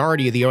think the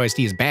majority of the OST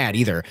is bad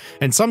either,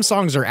 and some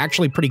songs are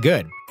actually pretty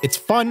good. It's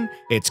fun,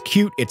 it's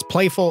cute, it's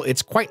playful,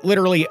 it's quite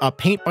literally a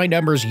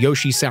paint-by-numbers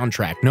Yoshi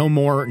soundtrack, no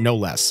more, no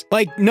less.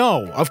 Like,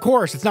 no, of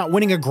course, it's not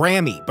winning a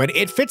Grammy, but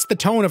it fits the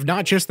tone of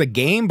not just the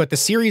game, but the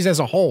series as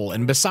a whole,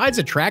 and besides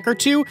a track or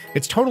two,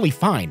 it's totally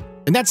fine.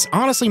 And that's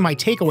honestly my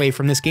takeaway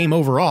from this game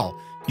overall.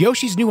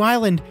 Yoshi's New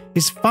Island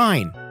is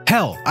fine.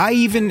 Hell, I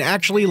even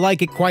actually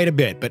like it quite a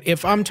bit, but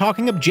if I'm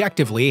talking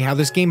objectively how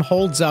this game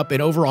holds up in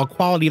overall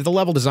quality of the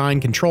level design,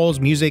 controls,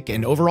 music,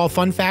 and overall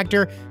fun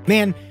factor,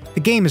 man, the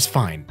game is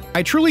fine.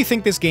 I truly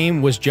think this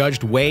game was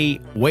judged way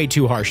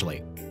too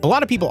harshly. A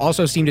lot of people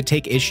also seem to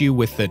take issue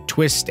with the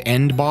twist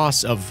end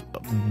boss of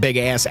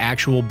big-ass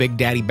actual Big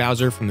Daddy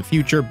Bowser from the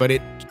future, but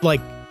it, like,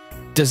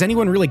 does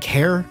anyone really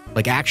care?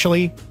 Like,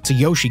 actually, it's a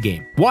Yoshi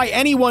game. Why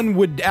anyone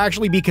would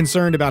actually be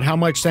concerned about how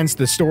much sense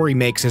the story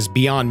makes is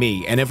beyond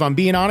me, and if I'm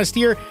being honest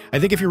here, I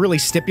think if you're really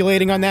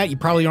stipulating on that, you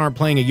probably aren't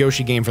playing a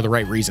Yoshi game for the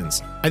right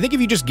reasons. I think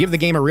if you just give the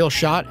game a real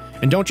shot,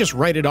 and don't just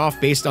write it off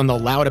based on the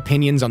loud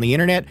opinions on the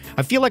internet,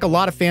 I feel like a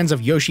lot of fans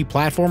of Yoshi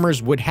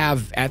platformers would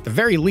have, at the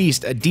very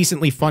least, a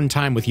decently fun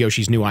time with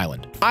Yoshi's New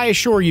Island. I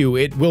assure you,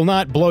 it will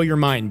not blow your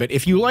mind, but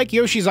if you like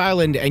Yoshi's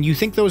Island and you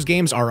think those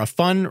games are a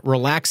fun,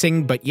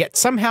 relaxing, but yet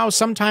somehow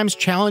sometimes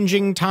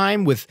challenging time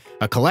with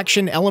a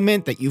collection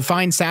element that you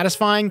find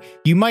satisfying,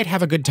 you might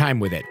have a good time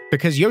with it,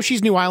 because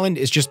Yoshi's New Island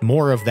is just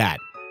more of that.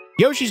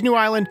 Yoshi's New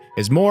Island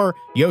is more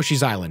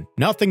Yoshi's Island.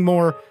 Nothing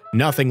more,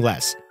 nothing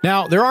less.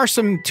 Now, there are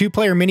some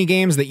two-player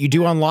minigames that you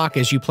do unlock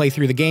as you play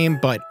through the game,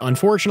 but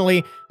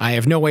unfortunately, I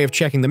have no way of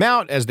checking them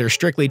out as they're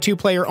strictly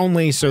two-player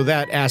only, so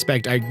that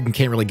aspect I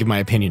can't really give my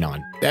opinion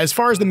on. As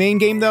far as the main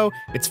game though,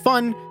 it's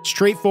fun,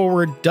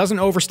 straightforward, doesn't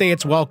overstay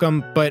its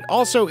welcome, but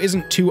also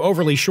isn't too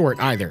overly short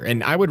either,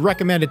 and I would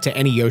recommend it to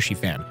any Yoshi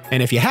fan.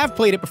 And if you have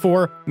played it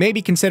before,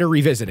 maybe consider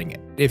revisiting it.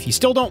 If you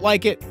still don't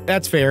like it,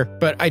 that's fair,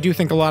 but I do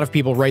think a lot of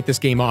people write this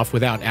game off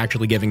without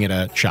actually giving it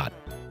a shot.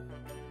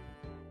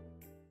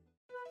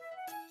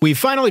 We've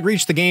finally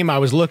reached the game I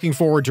was looking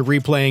forward to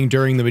replaying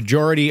during the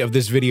majority of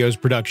this video's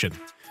production.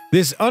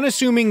 This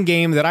unassuming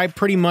game that I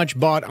pretty much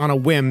bought on a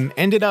whim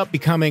ended up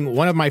becoming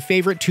one of my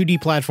favorite 2D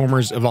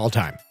platformers of all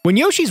time. When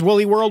Yoshi's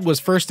Woolly World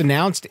was first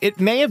announced, it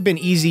may have been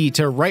easy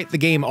to write the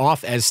game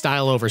off as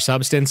style over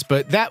substance,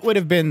 but that would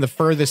have been the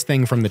furthest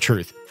thing from the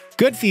truth.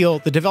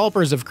 Goodfeel, the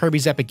developers of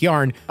Kirby's Epic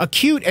Yarn, a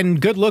cute and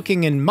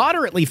good-looking and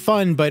moderately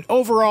fun but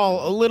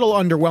overall a little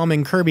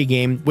underwhelming Kirby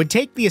game, would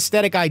take the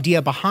aesthetic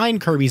idea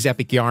behind Kirby's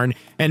Epic Yarn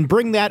and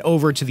bring that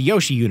over to the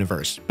Yoshi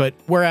universe. But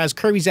whereas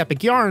Kirby's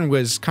Epic Yarn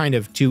was kind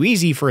of too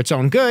easy for its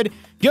own good,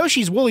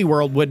 Yoshi's Woolly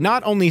World would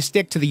not only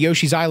stick to the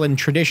Yoshi's Island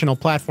traditional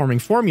platforming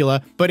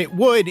formula, but it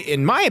would,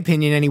 in my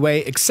opinion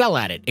anyway, excel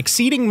at it,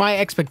 exceeding my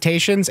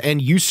expectations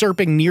and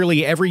usurping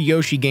nearly every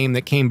Yoshi game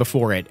that came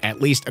before it,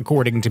 at least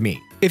according to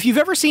me. If you've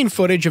ever seen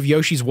footage of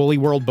Yoshi's Woolly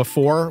World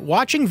before,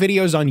 watching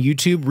videos on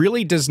YouTube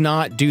really does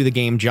not do the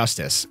game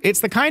justice.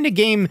 It's the kind of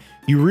game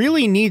you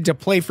really need to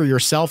play for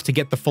yourself to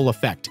get the full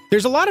effect.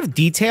 There's a lot of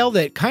detail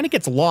that kind of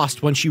gets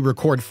lost once you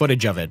record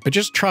footage of it, but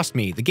just trust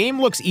me, the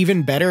game looks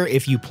even better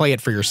if you play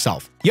it for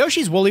yourself.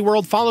 Yoshi's Woolly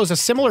World follows a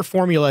similar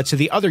formula to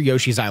the other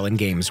Yoshi's Island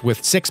games,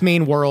 with 6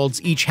 main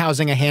worlds, each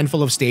housing a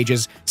handful of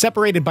stages,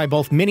 separated by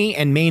both mini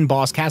and main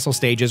boss castle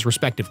stages,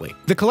 respectively.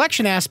 The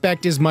collection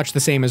aspect is much the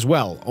same as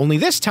well, only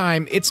this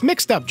time, it's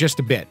mixed up just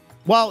a bit.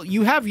 While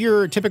you have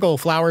your typical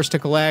flowers to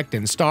collect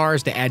and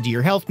stars to add to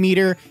your health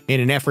meter in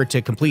an effort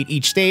to complete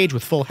each stage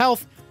with full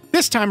health,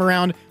 this time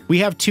around, we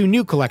have 2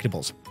 new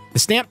collectibles. The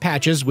stamp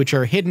patches, which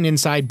are hidden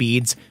inside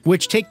beads,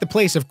 which take the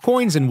place of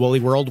coins in Woolly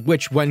World,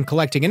 which, when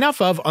collecting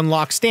enough of,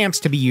 unlock stamps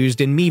to be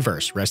used in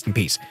Miiverse, rest in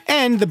peace,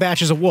 and the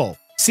batches of wool.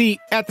 See,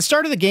 at the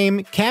start of the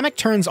game, Kamek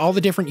turns all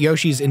the different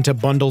Yoshis into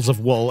bundles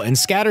of wool and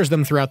scatters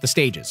them throughout the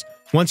stages.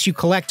 Once you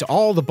collect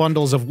all the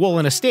bundles of wool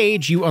in a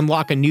stage, you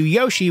unlock a new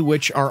Yoshi,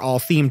 which are all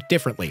themed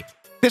differently.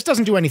 This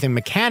doesn't do anything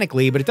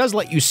mechanically, but it does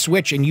let you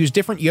switch and use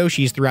different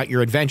Yoshis throughout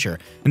your adventure,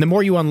 and the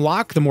more you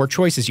unlock, the more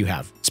choices you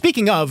have.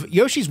 Speaking of,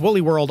 Yoshi's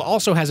Woolly World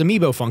also has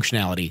amiibo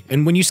functionality,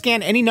 and when you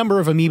scan any number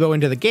of amiibo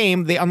into the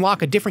game, they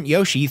unlock a different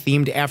Yoshi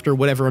themed after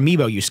whatever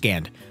amiibo you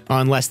scanned,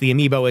 unless the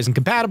amiibo isn't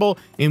compatible,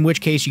 in which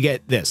case you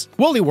get this.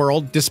 Woolly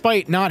World,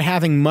 despite not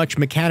having much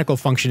mechanical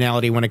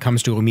functionality when it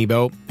comes to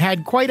amiibo,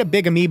 had quite a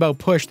big amiibo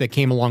push that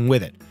came along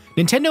with it.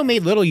 Nintendo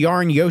made little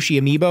Yarn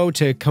Yoshi amiibo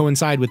to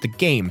coincide with the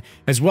game,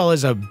 as well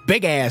as a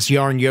big-ass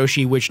Yarn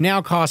Yoshi which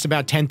now costs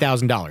about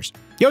 $10,000.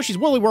 Yoshi's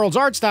Woolly World's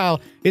art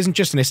style isn't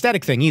just an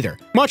aesthetic thing either.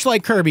 Much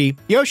like Kirby,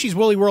 Yoshi's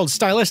Woolly World's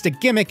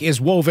stylistic gimmick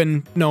is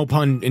woven, no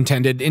pun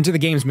intended, into the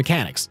game's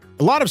mechanics.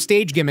 A lot of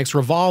stage gimmicks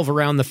revolve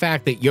around the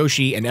fact that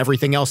Yoshi and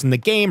everything else in the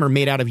game are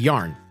made out of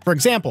yarn. For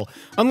example,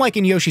 unlike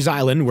in Yoshi's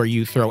Island, where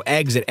you throw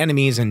eggs at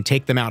enemies and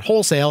take them out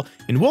wholesale,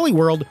 in Woolly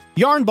World,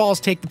 yarn balls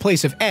take the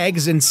place of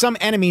eggs, and some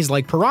enemies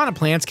like piranha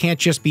plants can't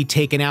just be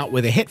taken out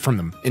with a hit from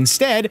them.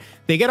 Instead,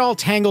 they get all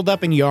tangled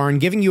up in yarn,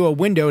 giving you a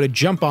window to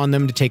jump on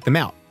them to take them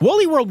out.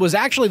 Woolly World was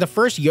actually the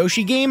first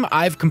Yoshi game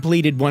I've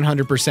completed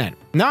 100%.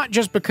 Not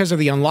just because of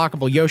the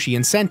unlockable Yoshi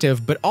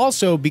incentive, but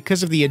also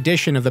because of the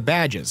addition of the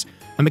badges.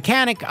 A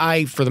mechanic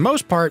I, for the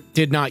most part,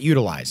 did not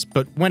utilize,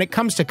 but when it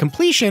comes to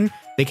completion,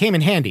 they came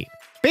in handy.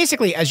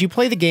 Basically, as you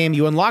play the game,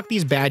 you unlock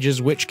these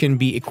badges which can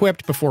be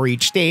equipped before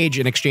each stage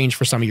in exchange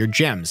for some of your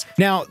gems.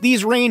 Now,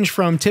 these range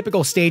from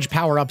typical stage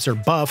power-ups or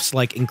buffs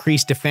like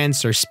increased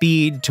defense or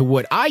speed to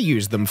what I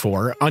use them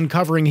for,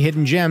 uncovering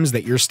hidden gems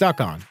that you're stuck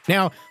on.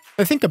 Now,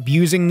 I think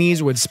abusing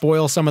these would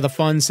spoil some of the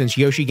fun since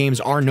Yoshi games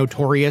are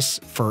notorious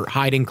for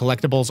hiding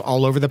collectibles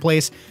all over the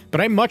place, but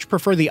I much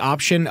prefer the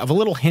option of a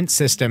little hint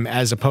system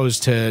as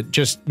opposed to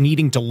just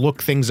needing to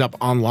look things up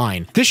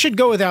online. This should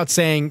go without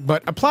saying,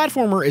 but a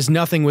platformer is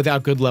nothing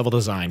without good level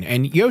design,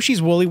 and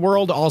Yoshi's Woolly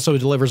World also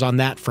delivers on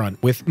that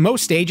front, with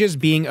most stages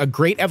being a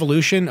great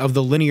evolution of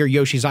the linear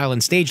Yoshi's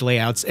Island stage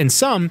layouts, and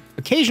some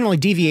occasionally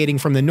deviating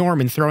from the norm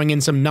and throwing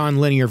in some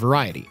non-linear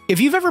variety. If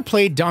you've ever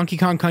played Donkey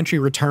Kong Country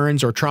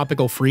Returns or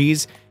Tropical Freeze,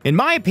 in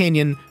my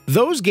opinion,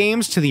 those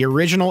games to the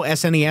original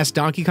SNES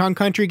Donkey Kong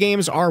Country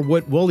games are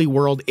what Woolly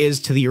World is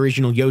to the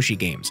original Yoshi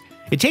games.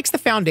 It takes the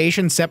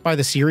foundation set by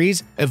the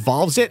series,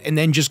 evolves it, and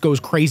then just goes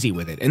crazy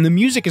with it. And the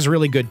music is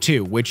really good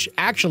too, which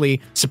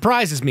actually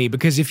surprises me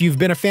because if you've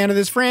been a fan of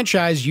this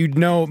franchise, you'd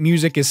know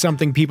music is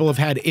something people have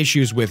had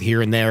issues with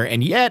here and there,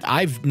 and yet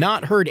I've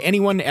not heard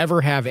anyone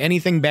ever have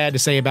anything bad to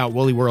say about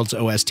Woolly World's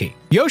OST.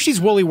 Yoshi's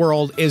Woolly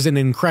World is an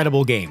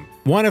incredible game.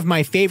 One of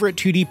my favorite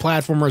 2D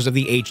platformers of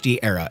the HD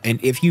era,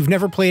 and if you've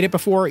never played it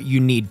before,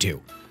 you need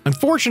to.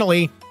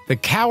 Unfortunately, the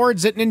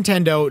cowards at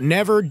Nintendo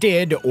never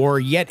did, or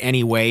yet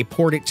anyway,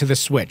 port it to the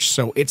Switch,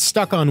 so it's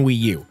stuck on Wii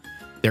U.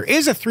 There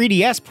is a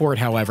 3DS port,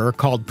 however,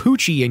 called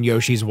Poochie in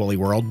Yoshi's Woolly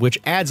World, which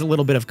adds a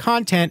little bit of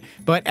content,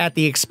 but at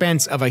the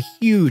expense of a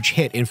huge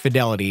hit in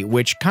fidelity,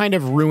 which kind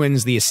of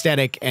ruins the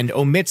aesthetic and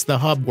omits the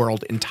hub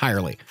world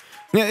entirely.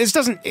 Now, this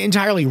doesn't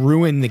entirely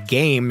ruin the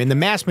game, and the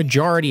mass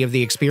majority of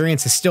the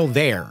experience is still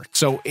there,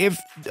 so if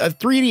a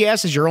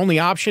 3DS is your only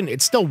option,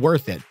 it's still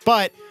worth it,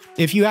 but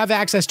if you have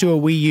access to a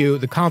Wii U,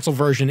 the console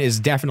version is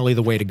definitely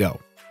the way to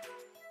go.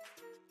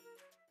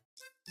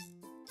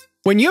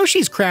 When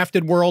Yoshi's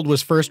Crafted World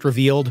was first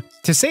revealed,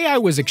 to say I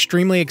was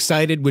extremely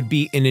excited would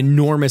be an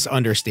enormous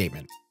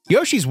understatement.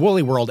 Yoshi's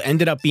Woolly World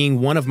ended up being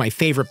one of my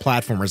favorite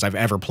platformers I've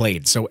ever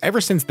played, so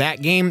ever since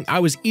that game, I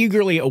was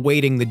eagerly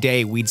awaiting the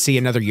day we'd see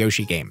another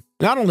Yoshi game.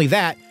 Not only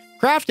that,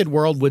 Crafted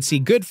World would see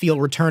Goodfeel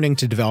returning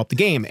to develop the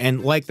game,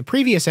 and like the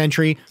previous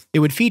entry, it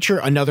would feature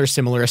another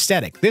similar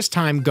aesthetic, this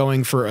time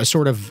going for a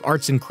sort of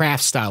arts and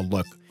crafts style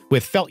look,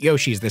 with felt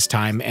Yoshis this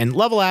time, and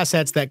level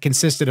assets that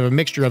consisted of a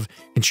mixture of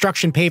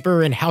construction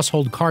paper and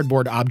household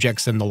cardboard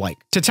objects and the like.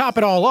 To top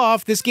it all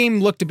off, this game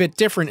looked a bit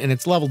different in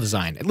its level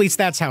design, at least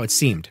that's how it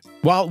seemed.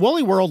 While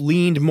Woolly World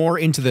leaned more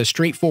into the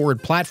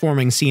straightforward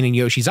platforming scene in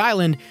Yoshi's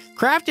Island,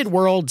 Crafted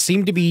World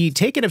seemed to be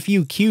taking a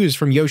few cues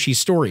from Yoshi's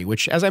story,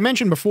 which, as I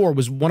mentioned before,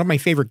 was one of my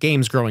favorite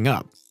games growing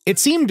up. It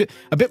seemed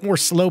a bit more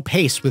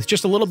slow-paced, with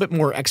just a little bit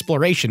more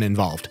exploration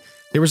involved.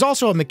 There was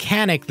also a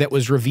mechanic that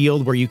was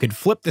revealed where you could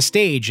flip the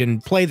stage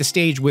and play the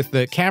stage with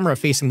the camera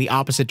facing the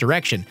opposite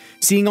direction,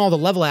 seeing all the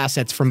level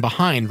assets from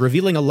behind,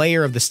 revealing a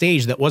layer of the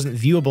stage that wasn't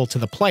viewable to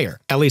the player,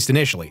 at least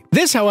initially.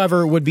 This,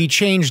 however, would be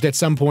changed at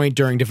some point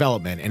during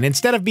development, and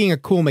instead of being a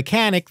cool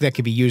mechanic that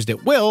could be used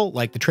at will,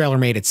 like the trailer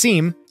made it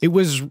seem, it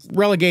was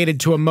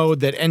relegated to a mode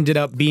that ended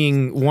up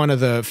being one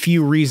of the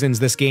few reasons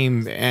this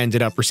game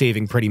ended up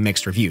receiving pretty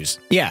mixed reviews.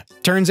 Yeah,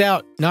 turns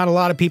out not a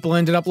lot of people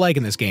ended up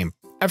liking this game.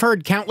 I've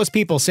heard countless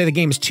people say the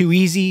game is too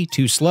easy,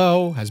 too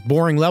slow, has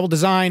boring level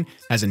design,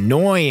 has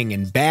annoying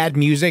and bad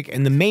music,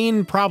 and the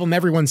main problem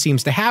everyone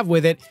seems to have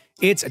with it,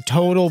 it's a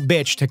total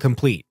bitch to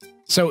complete.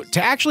 So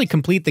to actually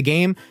complete the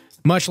game,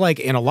 much like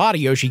in a lot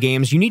of Yoshi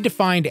games, you need to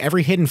find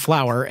every hidden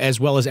flower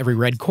as well as every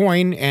red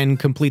coin and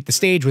complete the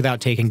stage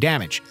without taking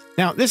damage.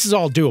 Now, this is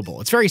all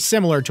doable. It's very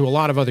similar to a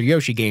lot of other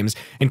Yoshi games,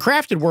 and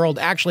Crafted World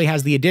actually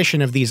has the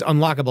addition of these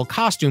unlockable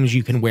costumes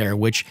you can wear,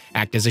 which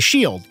act as a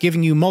shield,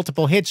 giving you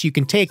multiple hits you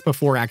can take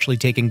before actually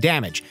taking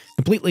damage,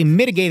 completely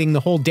mitigating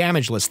the whole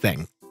damageless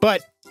thing.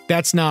 But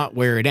that's not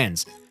where it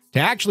ends. To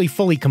actually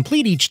fully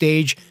complete each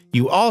stage,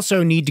 you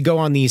also need to go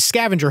on these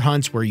scavenger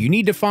hunts where you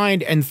need to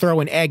find and throw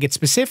an egg at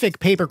specific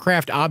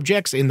papercraft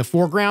objects in the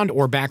foreground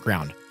or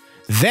background.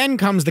 Then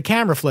comes the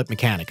camera flip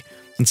mechanic.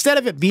 Instead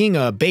of it being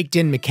a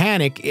baked-in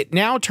mechanic, it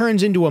now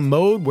turns into a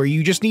mode where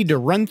you just need to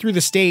run through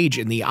the stage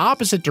in the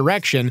opposite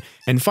direction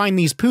and find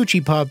these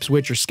Poochie Pups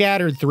which are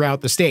scattered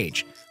throughout the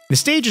stage. The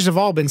stages have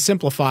all been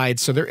simplified,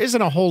 so there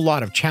isn't a whole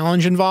lot of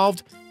challenge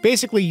involved.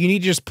 Basically, you need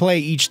to just play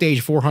each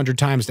stage 400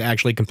 times to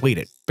actually complete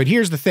it. But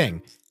here's the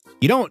thing.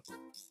 You don't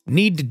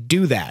need to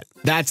do that.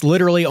 That's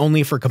literally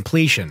only for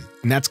completion.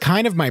 And that's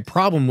kind of my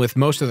problem with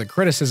most of the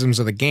criticisms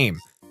of the game.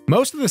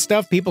 Most of the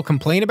stuff people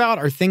complain about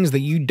are things that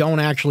you don't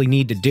actually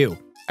need to do.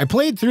 I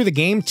played through the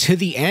game to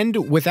the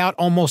end without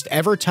almost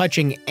ever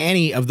touching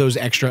any of those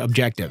extra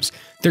objectives.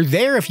 They're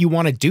there if you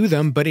want to do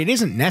them, but it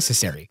isn't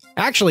necessary.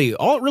 Actually,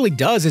 all it really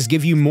does is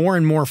give you more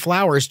and more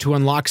flowers to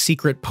unlock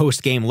secret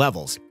post-game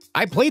levels.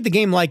 I played the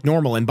game like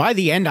normal, and by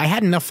the end, I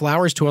had enough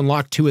flowers to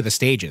unlock 2 of the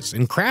stages,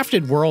 and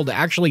Crafted World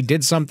actually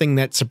did something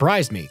that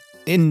surprised me.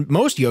 In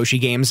most Yoshi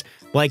games,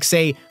 like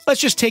say,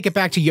 let's just take it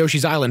back to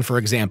Yoshi's Island for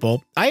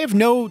example, I have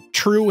no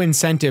true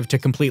incentive to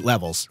complete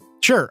levels.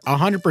 Sure,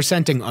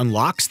 100%ing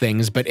unlocks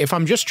things, but if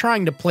I'm just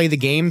trying to play the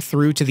game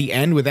through to the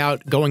end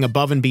without going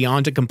above and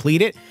beyond to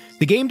complete it,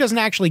 the game doesn't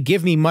actually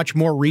give me much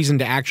more reason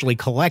to actually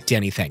collect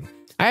anything.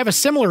 I have a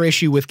similar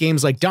issue with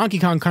games like Donkey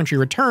Kong Country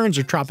Returns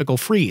or Tropical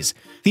Freeze.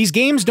 These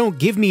games don't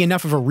give me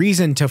enough of a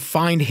reason to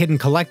find hidden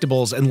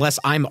collectibles unless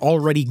I'm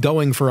already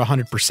going for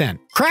 100%.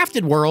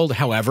 Crafted World,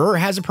 however,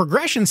 has a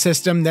progression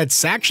system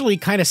that's actually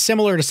kind of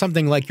similar to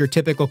something like your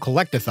typical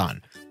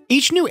collectathon.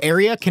 Each new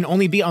area can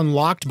only be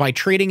unlocked by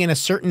trading in a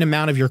certain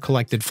amount of your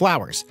collected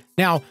flowers.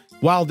 Now,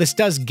 while this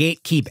does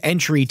gatekeep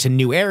entry to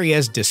new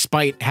areas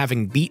despite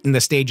having beaten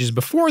the stages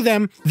before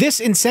them,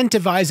 this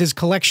incentivizes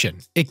collection.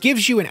 It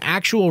gives you an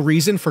actual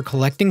reason for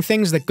collecting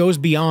things that goes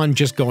beyond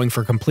just going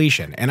for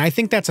completion, and I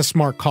think that's a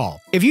smart call.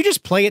 If you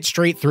just play it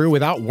straight through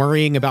without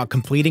worrying about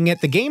completing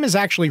it, the game is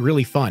actually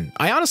really fun.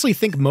 I honestly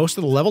think most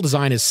of the level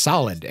design is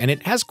solid, and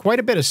it has quite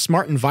a bit of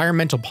smart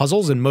environmental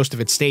puzzles in most of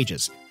its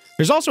stages.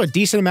 There's also a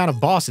decent amount of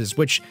bosses,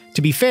 which,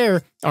 to be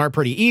fair, are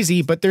pretty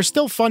easy, but they're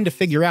still fun to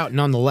figure out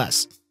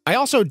nonetheless. I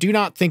also do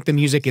not think the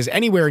music is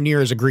anywhere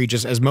near as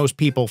egregious as most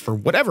people, for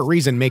whatever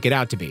reason, make it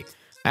out to be.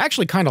 I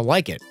actually kind of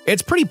like it.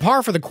 It's pretty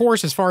par for the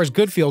course as far as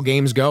good feel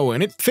games go,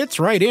 and it fits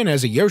right in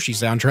as a Yoshi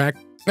soundtrack.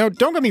 Now,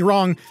 don't get me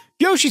wrong,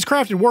 Yoshi's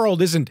Crafted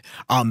World isn't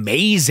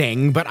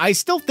amazing, but I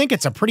still think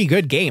it's a pretty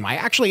good game. I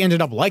actually ended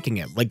up liking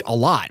it, like, a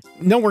lot.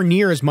 Nowhere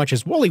near as much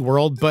as Woolly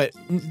World, but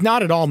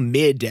not at all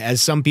mid,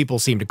 as some people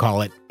seem to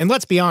call it. And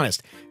let's be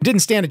honest, it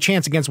didn't stand a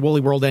chance against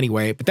Woolly World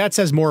anyway, but that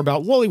says more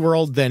about Woolly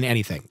World than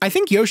anything. I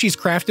think Yoshi's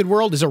Crafted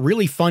World is a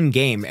really fun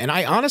game, and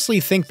I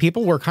honestly think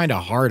people were kind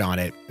of hard on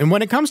it. And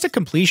when it comes to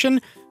completion,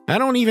 I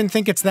don't even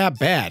think it's that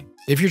bad.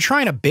 If you're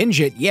trying to binge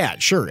it, yeah,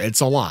 sure,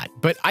 it's a lot.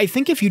 But I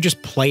think if you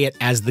just play it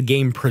as the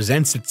game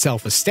presents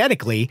itself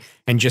aesthetically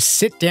and just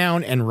sit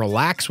down and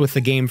relax with the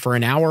game for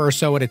an hour or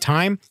so at a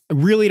time, I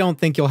really don't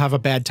think you'll have a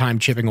bad time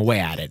chipping away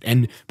at it.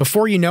 And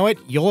before you know it,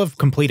 you'll have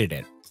completed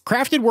it.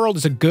 Crafted World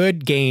is a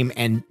good game,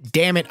 and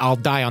damn it, I'll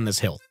die on this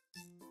hill.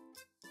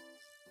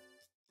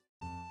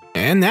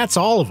 And that's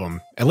all of them,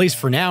 at least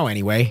for now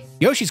anyway.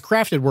 Yoshi's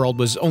Crafted World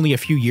was only a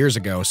few years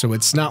ago, so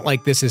it's not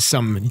like this is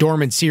some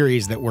dormant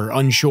series that we're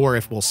unsure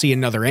if we'll see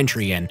another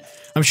entry in.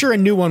 I'm sure a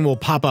new one will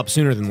pop up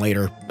sooner than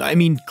later. I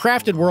mean,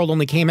 Crafted World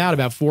only came out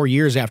about 4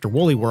 years after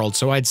Woolly World,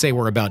 so I'd say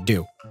we're about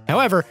due.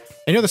 However,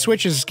 I know the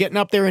Switch is getting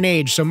up there in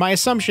age, so my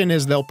assumption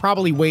is they'll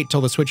probably wait till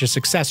the Switch's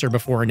successor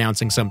before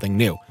announcing something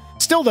new.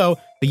 Still though,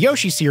 the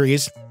Yoshi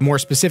series, more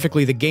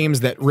specifically the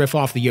games that riff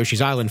off the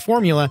Yoshi's Island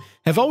formula,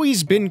 have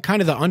always been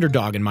kind of the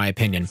underdog in my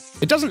opinion.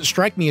 It doesn't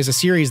strike me as a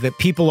series that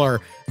people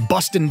are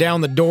busting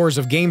down the doors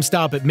of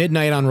GameStop at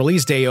midnight on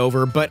release day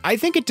over, but I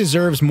think it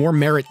deserves more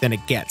merit than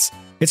it gets.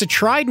 It's a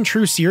tried and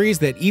true series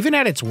that even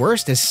at its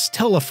worst is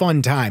still a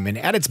fun time, and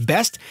at its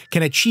best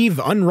can achieve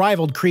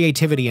unrivaled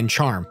creativity and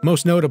charm,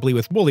 most notably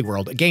with Woolly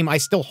World, a game I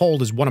still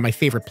hold as one of my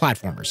favorite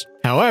platformers.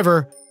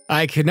 However,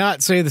 I could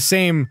not say the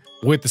same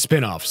with the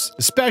spin-offs,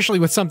 especially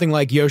with something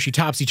like Yoshi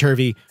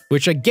Topsy-Turvy,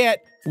 which I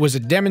get was a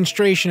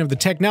demonstration of the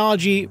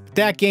technology, but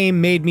that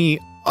game made me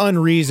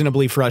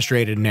unreasonably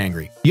frustrated and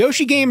angry.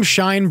 Yoshi games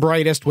shine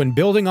brightest when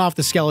building off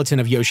the skeleton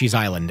of Yoshi's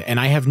Island, and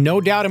I have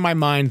no doubt in my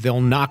mind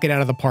they'll knock it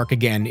out of the park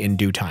again in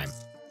due time.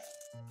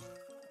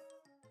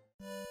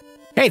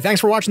 Hey,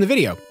 thanks for watching the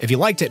video. If you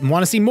liked it and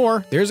want to see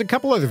more, there's a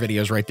couple other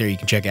videos right there you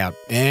can check out.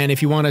 And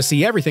if you want to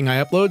see everything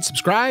I upload,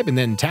 subscribe and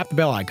then tap the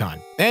bell icon.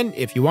 And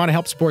if you want to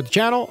help support the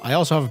channel, I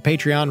also have a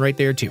Patreon right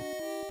there too.